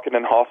start talking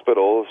in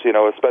hospitals,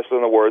 especially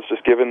in the wards,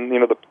 just giving,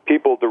 the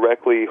people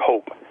directly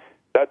hope.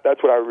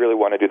 That's what I really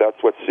want to do.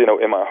 That's what's,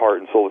 in my heart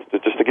and soul, is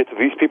just to get to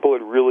these people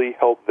and really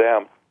help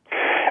them.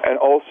 And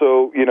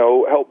also,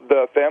 help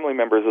the family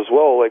members as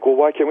well. Like, well,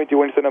 why can't we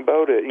do anything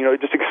about it?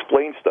 Just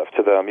explain stuff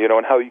to them,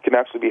 and how you can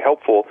actually be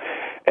helpful.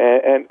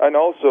 And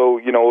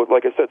also,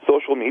 like I said,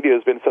 social media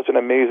has been such an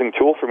amazing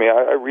tool for me.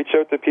 I reach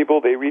out to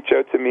people, they reach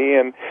out to me,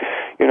 and,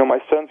 my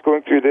son's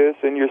going through this,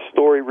 and your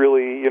story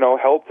really,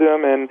 helped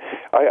him. And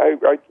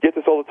I get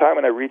this all the time,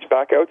 and I reach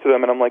back out to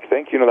them, and I'm like,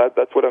 thank you.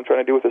 That's what I'm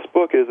trying to do with this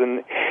book, is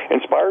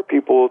inspire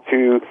people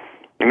to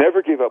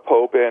never give up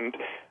hope and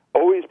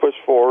always push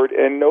forward,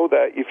 and know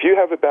that if you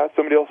have it bad,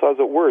 somebody else has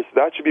it worse.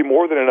 That should be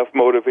more than enough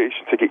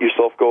motivation to get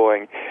yourself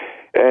going.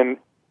 And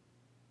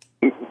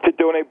to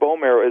donate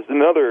bone marrow is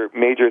another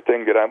major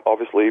thing that I'm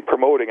obviously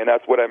promoting, and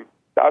that's what I'm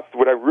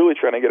really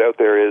trying to get out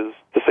there, is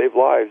to save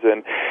lives.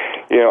 And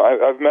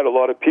I've met a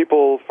lot of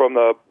people from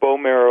the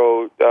bone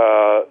marrow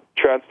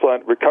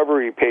transplant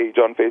recovery page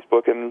on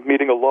Facebook, and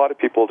meeting a lot of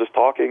people, just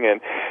talking and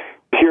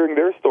hearing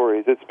their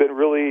stories. It's been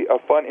really a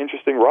fun,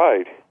 interesting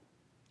ride.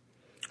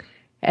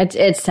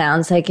 It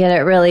sounds like it.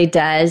 It really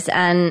does.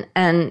 And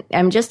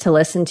just to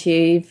listen to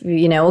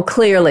you,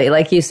 clearly,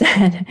 like you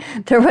said,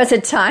 there was a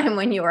time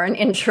when you were an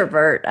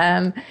introvert.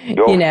 Was.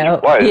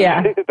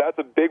 Yeah. That's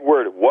a big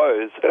word. It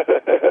was.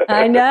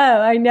 I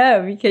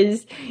know,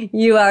 because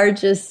you are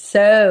just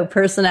so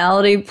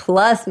personality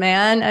plus,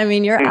 man. I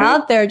mean, you're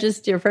out there,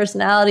 just your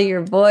personality,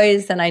 your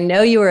voice. And I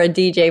know you were a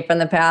DJ from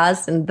the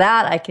past, and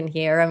that I can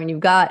hear. I mean, you've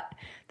got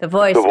the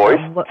voice. The voice?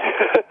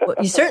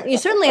 you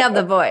certainly have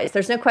the voice.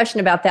 There's no question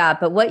about that.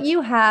 But what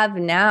you have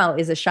now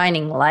is a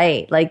shining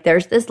light. Like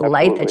there's this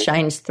light that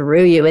shines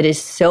through you. It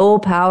is so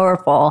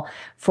powerful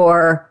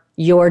for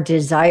your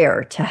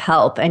desire to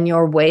help and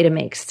your way to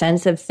make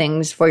sense of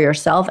things for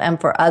yourself and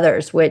for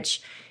others,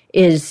 which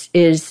is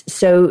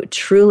so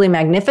truly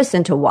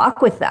magnificent to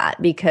walk with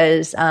that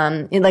because,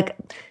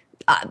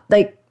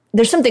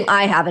 there's something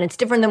I have and it's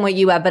different than what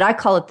you have, but I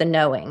call it the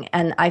knowing.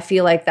 And I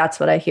feel like that's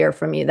what I hear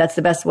from you. That's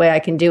the best way I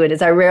can do it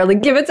is I rarely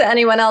give it to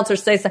anyone else or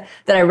say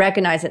that I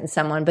recognize it in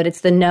someone, but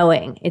it's the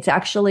knowing. It's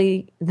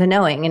actually the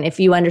knowing. And if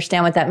you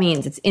understand what that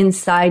means, it's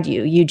inside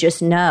you. You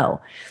just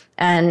know.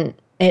 And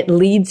it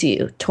leads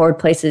you toward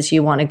places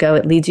you want to go.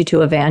 It leads you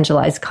to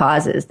evangelize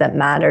causes that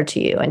matter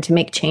to you and to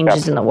make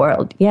changes in the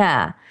world.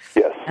 Yeah.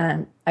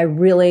 Yes. I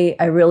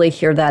really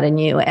hear that in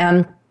you.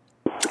 And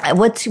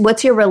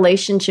what's your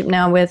relationship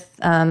now with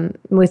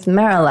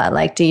Marla?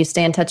 Like, do you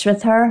stay in touch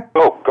with her?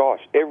 Oh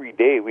gosh, every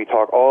day we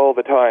talk all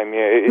the time.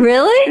 Yeah,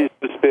 really?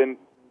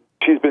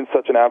 She's been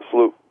such an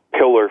absolute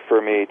pillar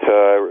for me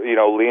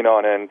to lean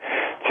on and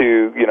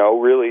to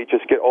really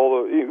just get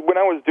all the. When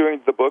I was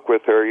doing the book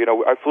with her,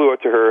 I flew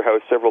out to her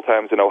house several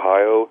times in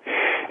Ohio,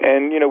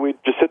 and we'd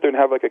just sit there and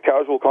have like a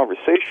casual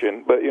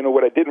conversation. But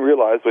what I didn't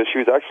realize was she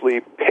was actually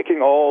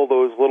picking all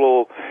those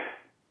little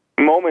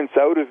moments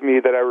out of me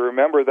that I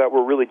remember that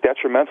were really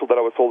detrimental that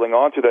I was holding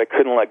on to that I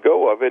couldn't let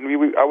go of, and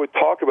I would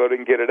talk about it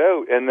and get it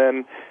out, and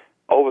then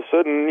all of a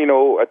sudden,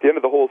 at the end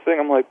of the whole thing,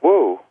 I'm like,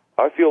 whoa,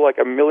 I feel like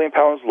 1,000,000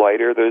 pounds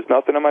lighter. There's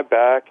nothing on my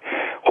back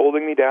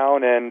holding me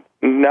down, and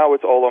now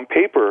it's all on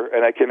paper,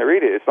 and I can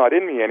read it. It's not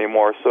in me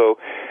anymore. So,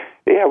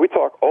 yeah, we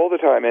talk all the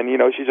time, and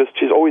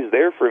she's always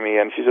there for me,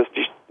 and she's just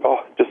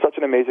such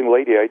an amazing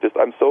lady.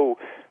 I'm so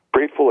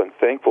grateful and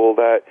thankful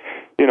that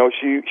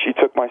she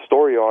took my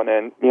story on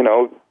and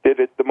did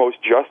it the most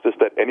justice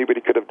that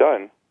anybody could have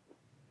done.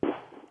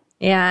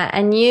 Yeah,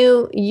 and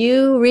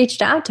you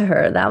reached out to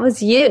her. That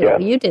was you. Yeah.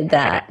 You did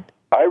that.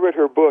 I read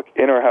her book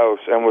in her house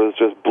and was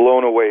just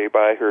blown away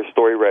by her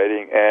story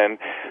writing, and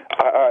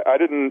I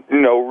didn't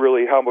know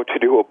really how to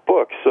do a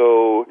book,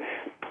 so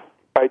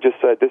I just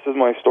said, "This is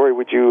my story.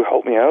 Would you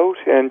help me out?"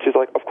 And she's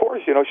like, "Of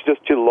course." She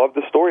loved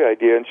the story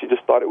idea, and she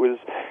just thought it was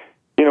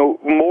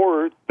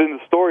more than the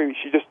story.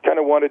 She just kind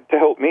of wanted to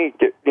help me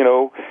get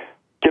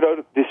out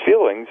of these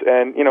feelings,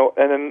 and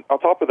and then on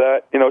top of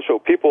that, show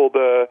people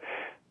the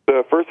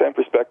first-hand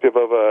perspective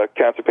of a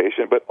cancer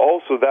patient, but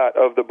also that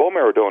of the bone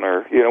marrow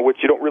donor, which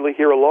you don't really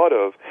hear a lot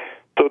of.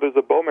 So there's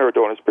a bone marrow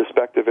donor's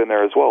perspective in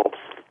there as well.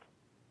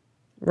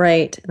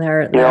 Right.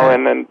 There.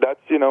 And then that's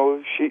there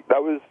was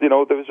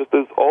just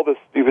all this.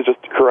 It was just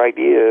her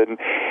idea and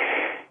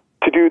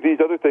to do these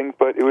other things,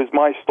 but it was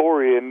my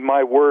story and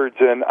my words,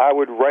 and I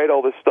would write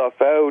all this stuff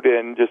out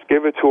and just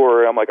give it to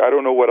her. I'm like, I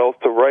don't know what else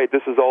to write.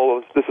 This is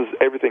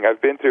everything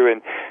I've been through,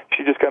 and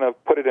she just kind of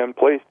put it in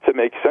place to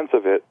make sense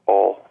of it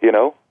all,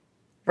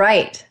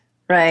 Right.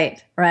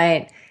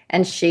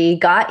 And she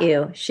got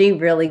you. She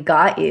really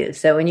got you.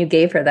 So when you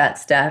gave her that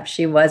stuff,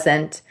 she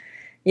wasn't,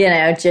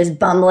 just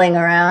bumbling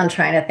around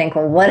trying to think,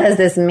 well, what does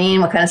this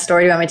mean? What kind of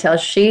story do you want me to tell?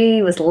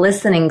 She was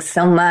listening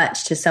so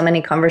much to so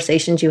many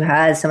conversations you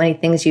had, so many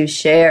things you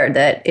shared,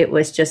 that it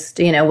was just,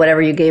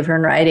 whatever you gave her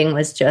in writing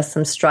was just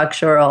some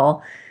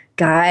structural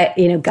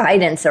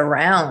guidance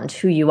around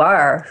who you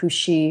are, who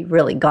she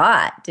really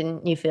got.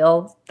 Didn't you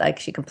feel like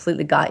she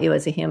completely got you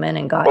as a human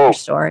and got your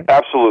story?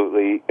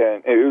 Absolutely.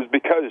 And it was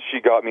because she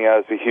got me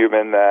as a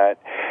human that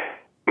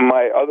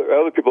my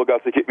other people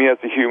got to get me as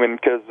a human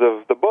because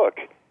of the book.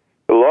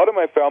 A lot of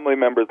my family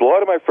members, a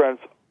lot of my friends,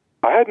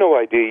 I had no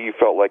idea you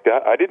felt like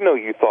that. I didn't know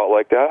you thought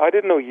like that. I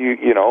didn't know you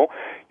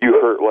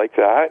hurt like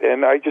that.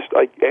 And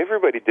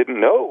everybody didn't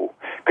know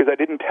because I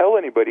didn't tell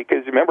anybody.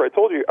 Because remember, I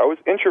told you I was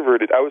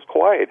introverted. I was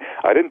quiet.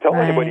 I didn't tell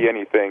anybody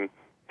anything.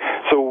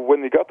 So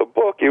when they got the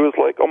book, it was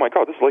like, oh my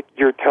God, this is like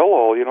your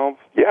tell-all,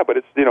 Yeah, but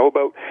it's,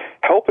 about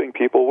helping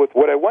people with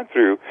what I went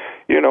through,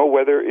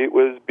 whether it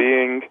was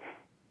being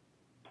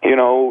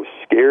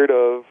scared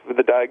of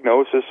the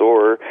diagnosis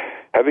or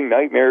having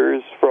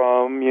nightmares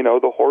from,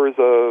 the horrors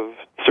of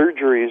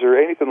surgeries or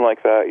anything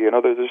like that.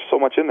 There's so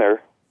much in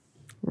there.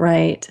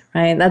 Right.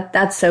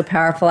 That's so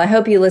powerful. I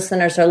hope you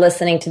listeners are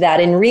listening to that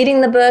in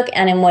reading the book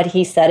and in what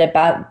he said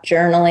about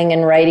journaling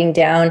and writing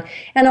down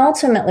and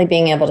ultimately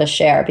being able to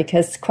share,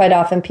 because quite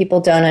often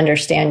people don't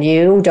understand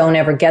you, don't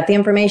ever get the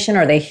information,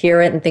 or they hear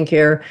it and think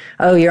you're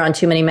on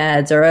too many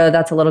meds, or, oh,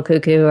 that's a little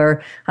cuckoo,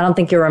 or I don't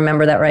think you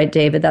remember that right,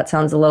 David. That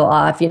sounds a little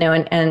off,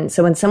 and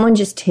so when someone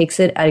just takes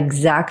it at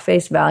exact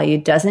face value,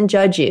 doesn't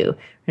judge you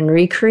and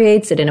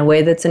recreates it in a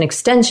way that's an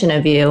extension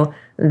of you,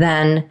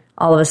 then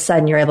all of a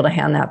sudden you're able to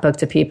hand that book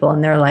to people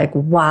and they're like,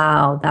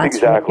 wow, that's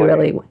exactly.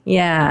 Really,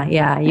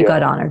 you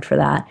got honored for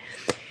that.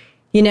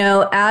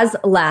 As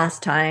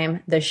last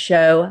time, the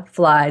show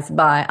flies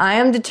by. I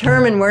am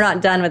determined we're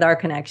not done with our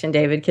connection,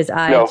 David, because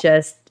I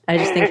just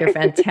think you're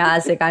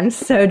fantastic. I'm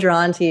so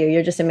drawn to you.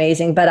 You're just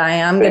amazing. But I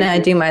am going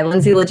to do my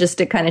Lindsay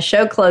Logistic kind of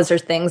show closer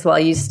things while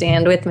you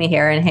stand with me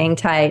here and hang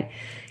tight.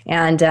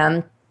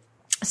 And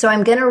So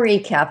I'm going to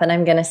recap and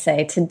I'm going to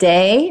say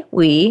today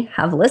we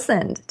have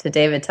listened to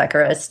David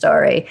Tuckerow's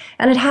story.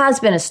 And it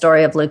has been a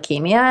story of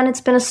leukemia, and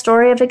it's been a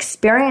story of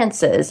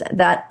experiences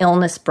that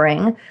illness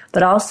bring,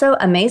 but also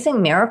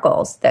amazing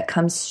miracles that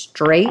come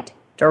straight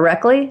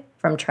directly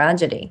from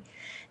tragedy.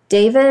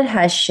 David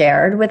has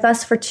shared with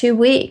us for 2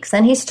 weeks,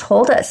 and he's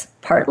told us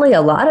partly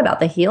a lot about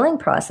the healing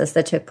process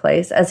that took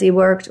place as he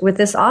worked with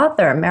this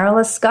author,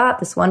 Marilis Scott,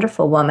 this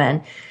wonderful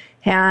woman.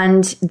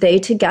 And they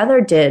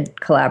together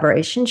did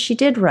collaboration. She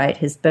did write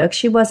his book.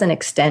 She was an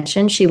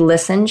extension. She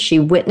listened. She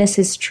witnessed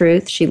his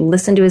truth. She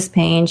listened to his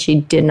pain. She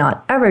did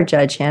not ever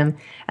judge him.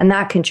 And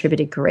that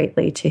contributed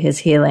greatly to his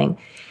healing.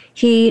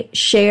 He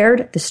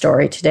shared the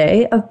story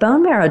today of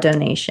bone marrow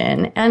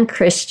donation and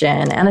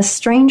Christian and a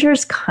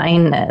stranger's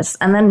kindness.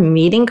 And then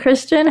meeting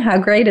Christian, how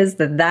great is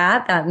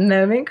that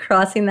moment,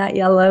 crossing that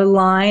yellow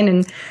line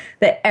and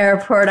the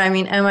airport. I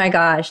mean, oh my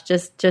gosh,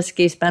 just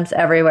goosebumps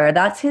everywhere.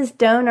 That's his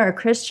donor,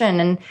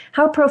 Christian. And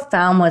how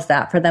profound was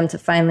that for them to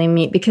finally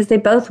meet, because they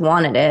both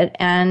wanted it.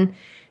 And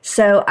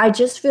so I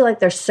just feel like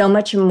there's so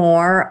much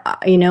more.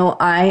 I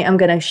am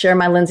going to share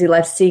my Lindsay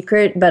Life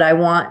secret, but I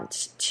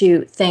want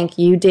to thank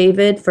you,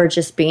 David, for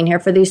just being here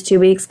for these 2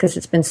 weeks, because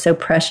it's been so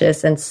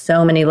precious, and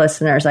so many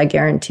listeners, I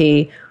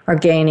guarantee, are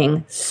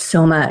gaining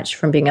so much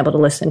from being able to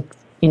listen,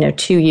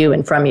 to you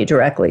and from you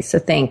directly. So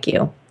thank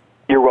you.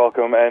 You're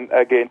welcome. And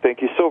again,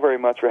 thank you so very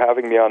much for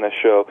having me on this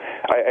show.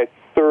 I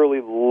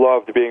thoroughly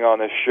loved being on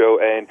this show,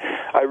 and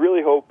I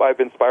really hope I've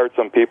inspired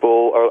some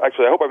people, or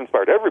actually I hope I've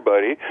inspired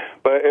everybody,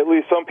 but at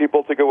least some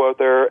people to go out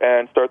there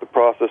and start the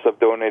process of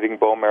donating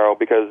bone marrow,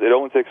 because it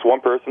only takes one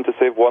person to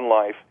save one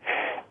life.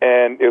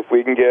 And if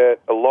we can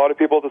get a lot of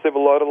people to save a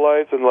lot of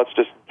lives, then let's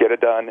just get it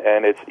done.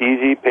 And it's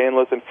easy,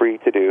 painless, and free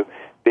to do.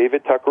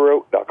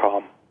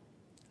 DavidTuckerow.com.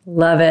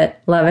 Love it.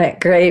 Love it.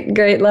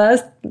 Great.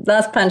 Last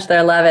punch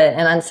there. Love it.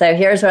 And so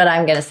here's what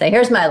I'm going to say.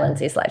 Here's my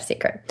Lindsay's Life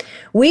secret.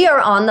 We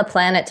are on the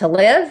planet to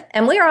live,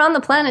 and we are on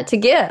the planet to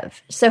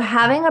give. So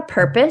having a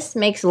purpose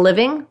makes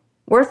living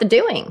worth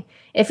doing.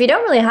 If you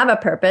don't really have a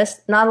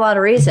purpose, not a lot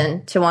of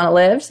reason to want to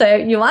live. So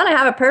you want to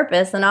have a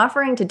purpose, and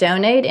offering to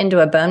donate into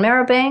a bone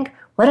marrow bank,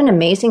 what an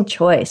amazing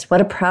choice.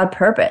 What a proud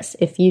purpose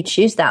if you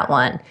choose that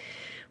one.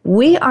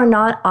 We are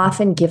not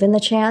often given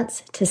the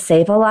chance to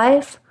save a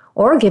life,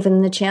 or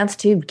given the chance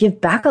to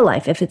give back a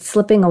life if it's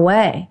slipping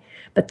away.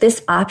 But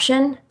this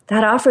option,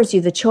 that offers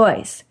you the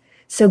choice.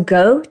 So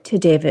go to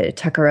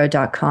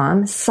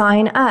davidtuckerow.com,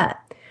 sign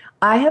up.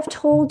 I have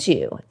told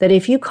you that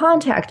if you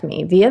contact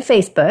me via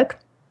Facebook,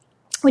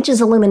 which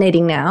is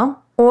Illuminating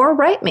Now, or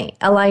write me,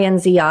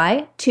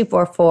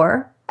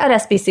 LINZI244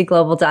 at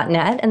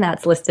sbcglobal.net, and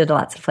that's listed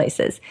lots of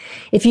places.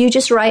 If you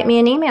just write me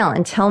an email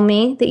and tell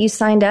me that you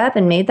signed up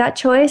and made that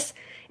choice,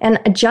 and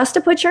just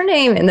to put your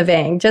name in the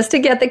bank, just to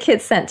get the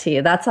kit sent to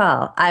you, that's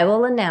all. I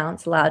will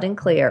announce loud and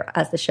clear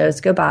as the shows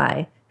go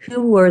by,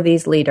 who were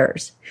these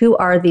leaders? Who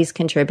are these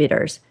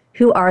contributors?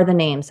 Who are the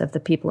names of the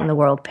people in the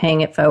world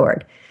paying it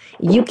forward?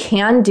 You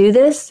can do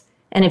this,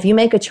 and if you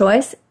make a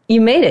choice, you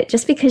made it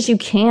just because you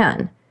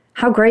can.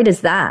 How great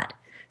is that?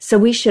 So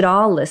we should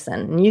all listen,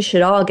 and you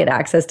should all get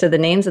access to the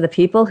names of the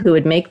people who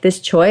would make this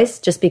choice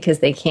just because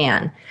they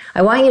can.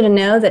 I want you to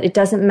know that it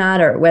doesn't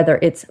matter whether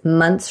it's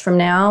months from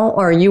now,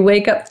 or you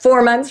wake up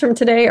 4 months from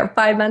today, or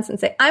 5 months and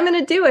say, I'm going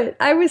to do it.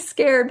 I was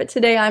scared, but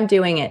today I'm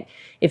doing it.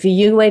 If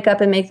you wake up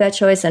and make that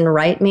choice and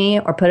write me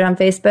or put it on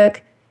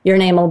Facebook, your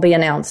name will be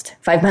announced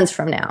 5 months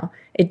from now.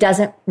 It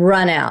doesn't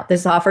run out.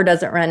 This offer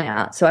doesn't run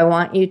out. So I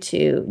want you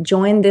to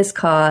join this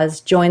cause,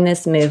 join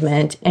this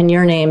movement, and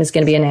your name is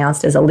going to be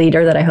announced as a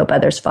leader that I hope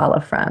others follow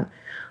from.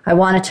 I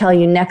want to tell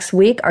you next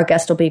week, our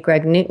guest will be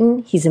Greg Newton.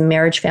 He's a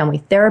marriage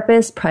family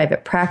therapist,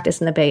 private practice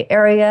in the Bay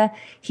Area.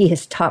 He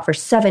has taught for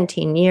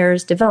 17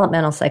 years,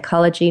 developmental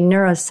psychology,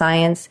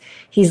 neuroscience.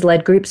 He's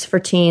led groups for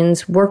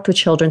teens, worked with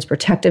Children's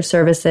Protective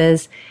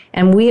Services,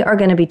 and we are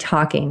going to be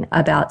talking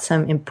about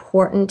some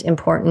important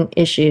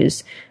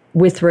issues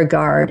with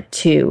regard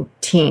to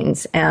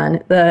teens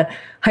and the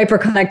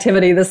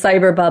hyperconnectivity, the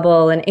cyber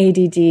bubble, and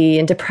ADD,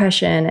 and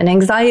depression, and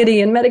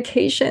anxiety, and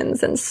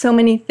medications, and so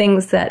many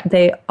things that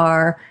they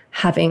are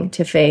having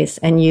to face,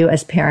 and you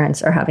as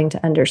parents are having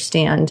to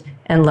understand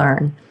and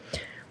learn.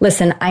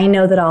 Listen, I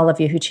know that all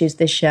of you who choose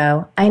this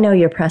show, I know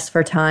you're pressed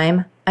for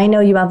time. I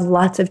know you have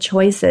lots of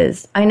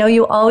choices. I know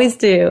you always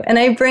do. And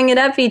I bring it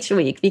up each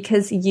week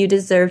because you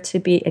deserve to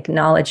be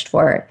acknowledged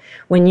for it.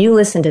 When you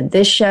listen to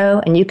this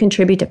show and you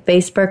contribute to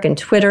Facebook and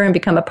Twitter and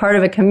become a part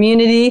of a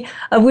community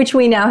of which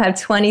we now have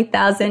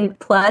 20,000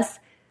 plus,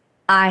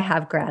 I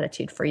have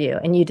gratitude for you,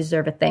 and you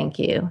deserve a thank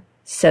you.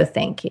 So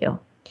thank you.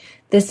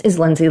 This is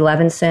Lindsay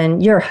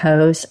Levinson, your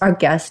host. Our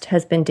guest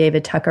has been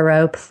David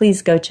Tuckerow.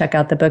 Please go check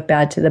out the book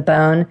Bad to the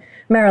Bone.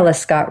 Marilis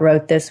Scott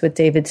wrote this with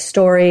David's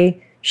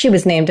story. She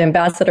was named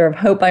Ambassador of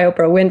Hope by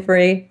Oprah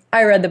Winfrey.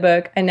 I read the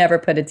book. I never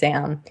put it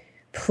down.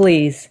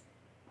 Please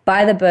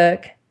buy the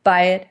book,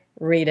 buy it,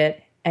 read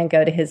it, and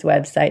go to his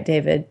website,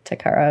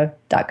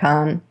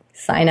 davidtuckerow.com.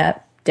 Sign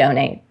up,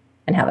 donate,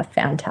 and have a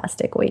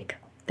fantastic week.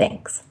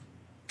 Thanks.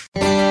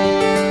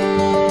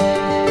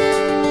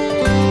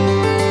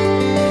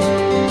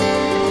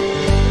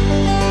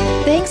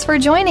 Thanks for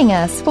joining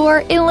us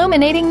for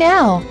Illuminating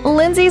Now,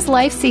 Lindsay's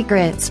Life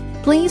Secrets.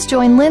 Please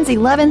join Lindsay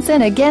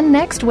Levinson again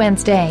next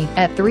Wednesday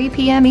at 3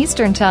 p.m.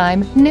 Eastern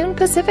Time, noon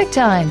Pacific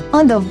Time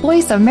on the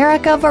Voice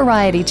America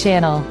Variety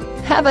Channel.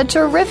 Have a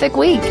terrific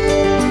week.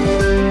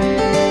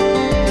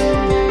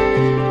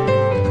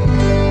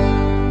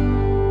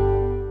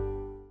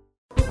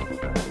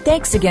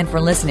 Thanks again for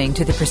listening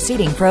to the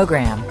preceding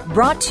program,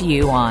 brought to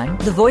you on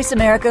the Voice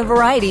America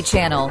Variety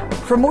Channel.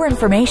 For more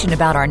information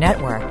about our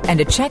network and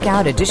to check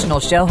out additional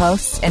show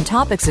hosts and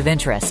topics of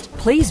interest,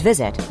 please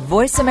visit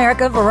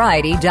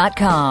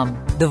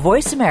voiceamericavariety.com. The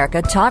Voice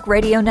America Talk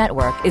Radio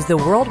Network is the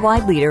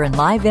worldwide leader in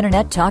live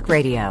Internet talk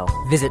radio.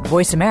 Visit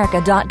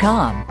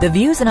voiceamerica.com. The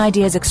views and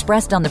ideas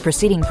expressed on the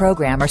preceding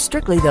program are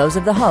strictly those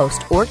of the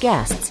host or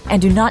guests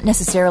and do not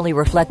necessarily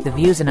reflect the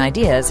views and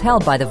ideas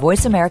held by the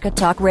Voice America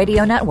Talk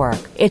Radio Network,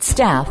 its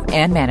staff,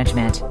 and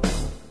management.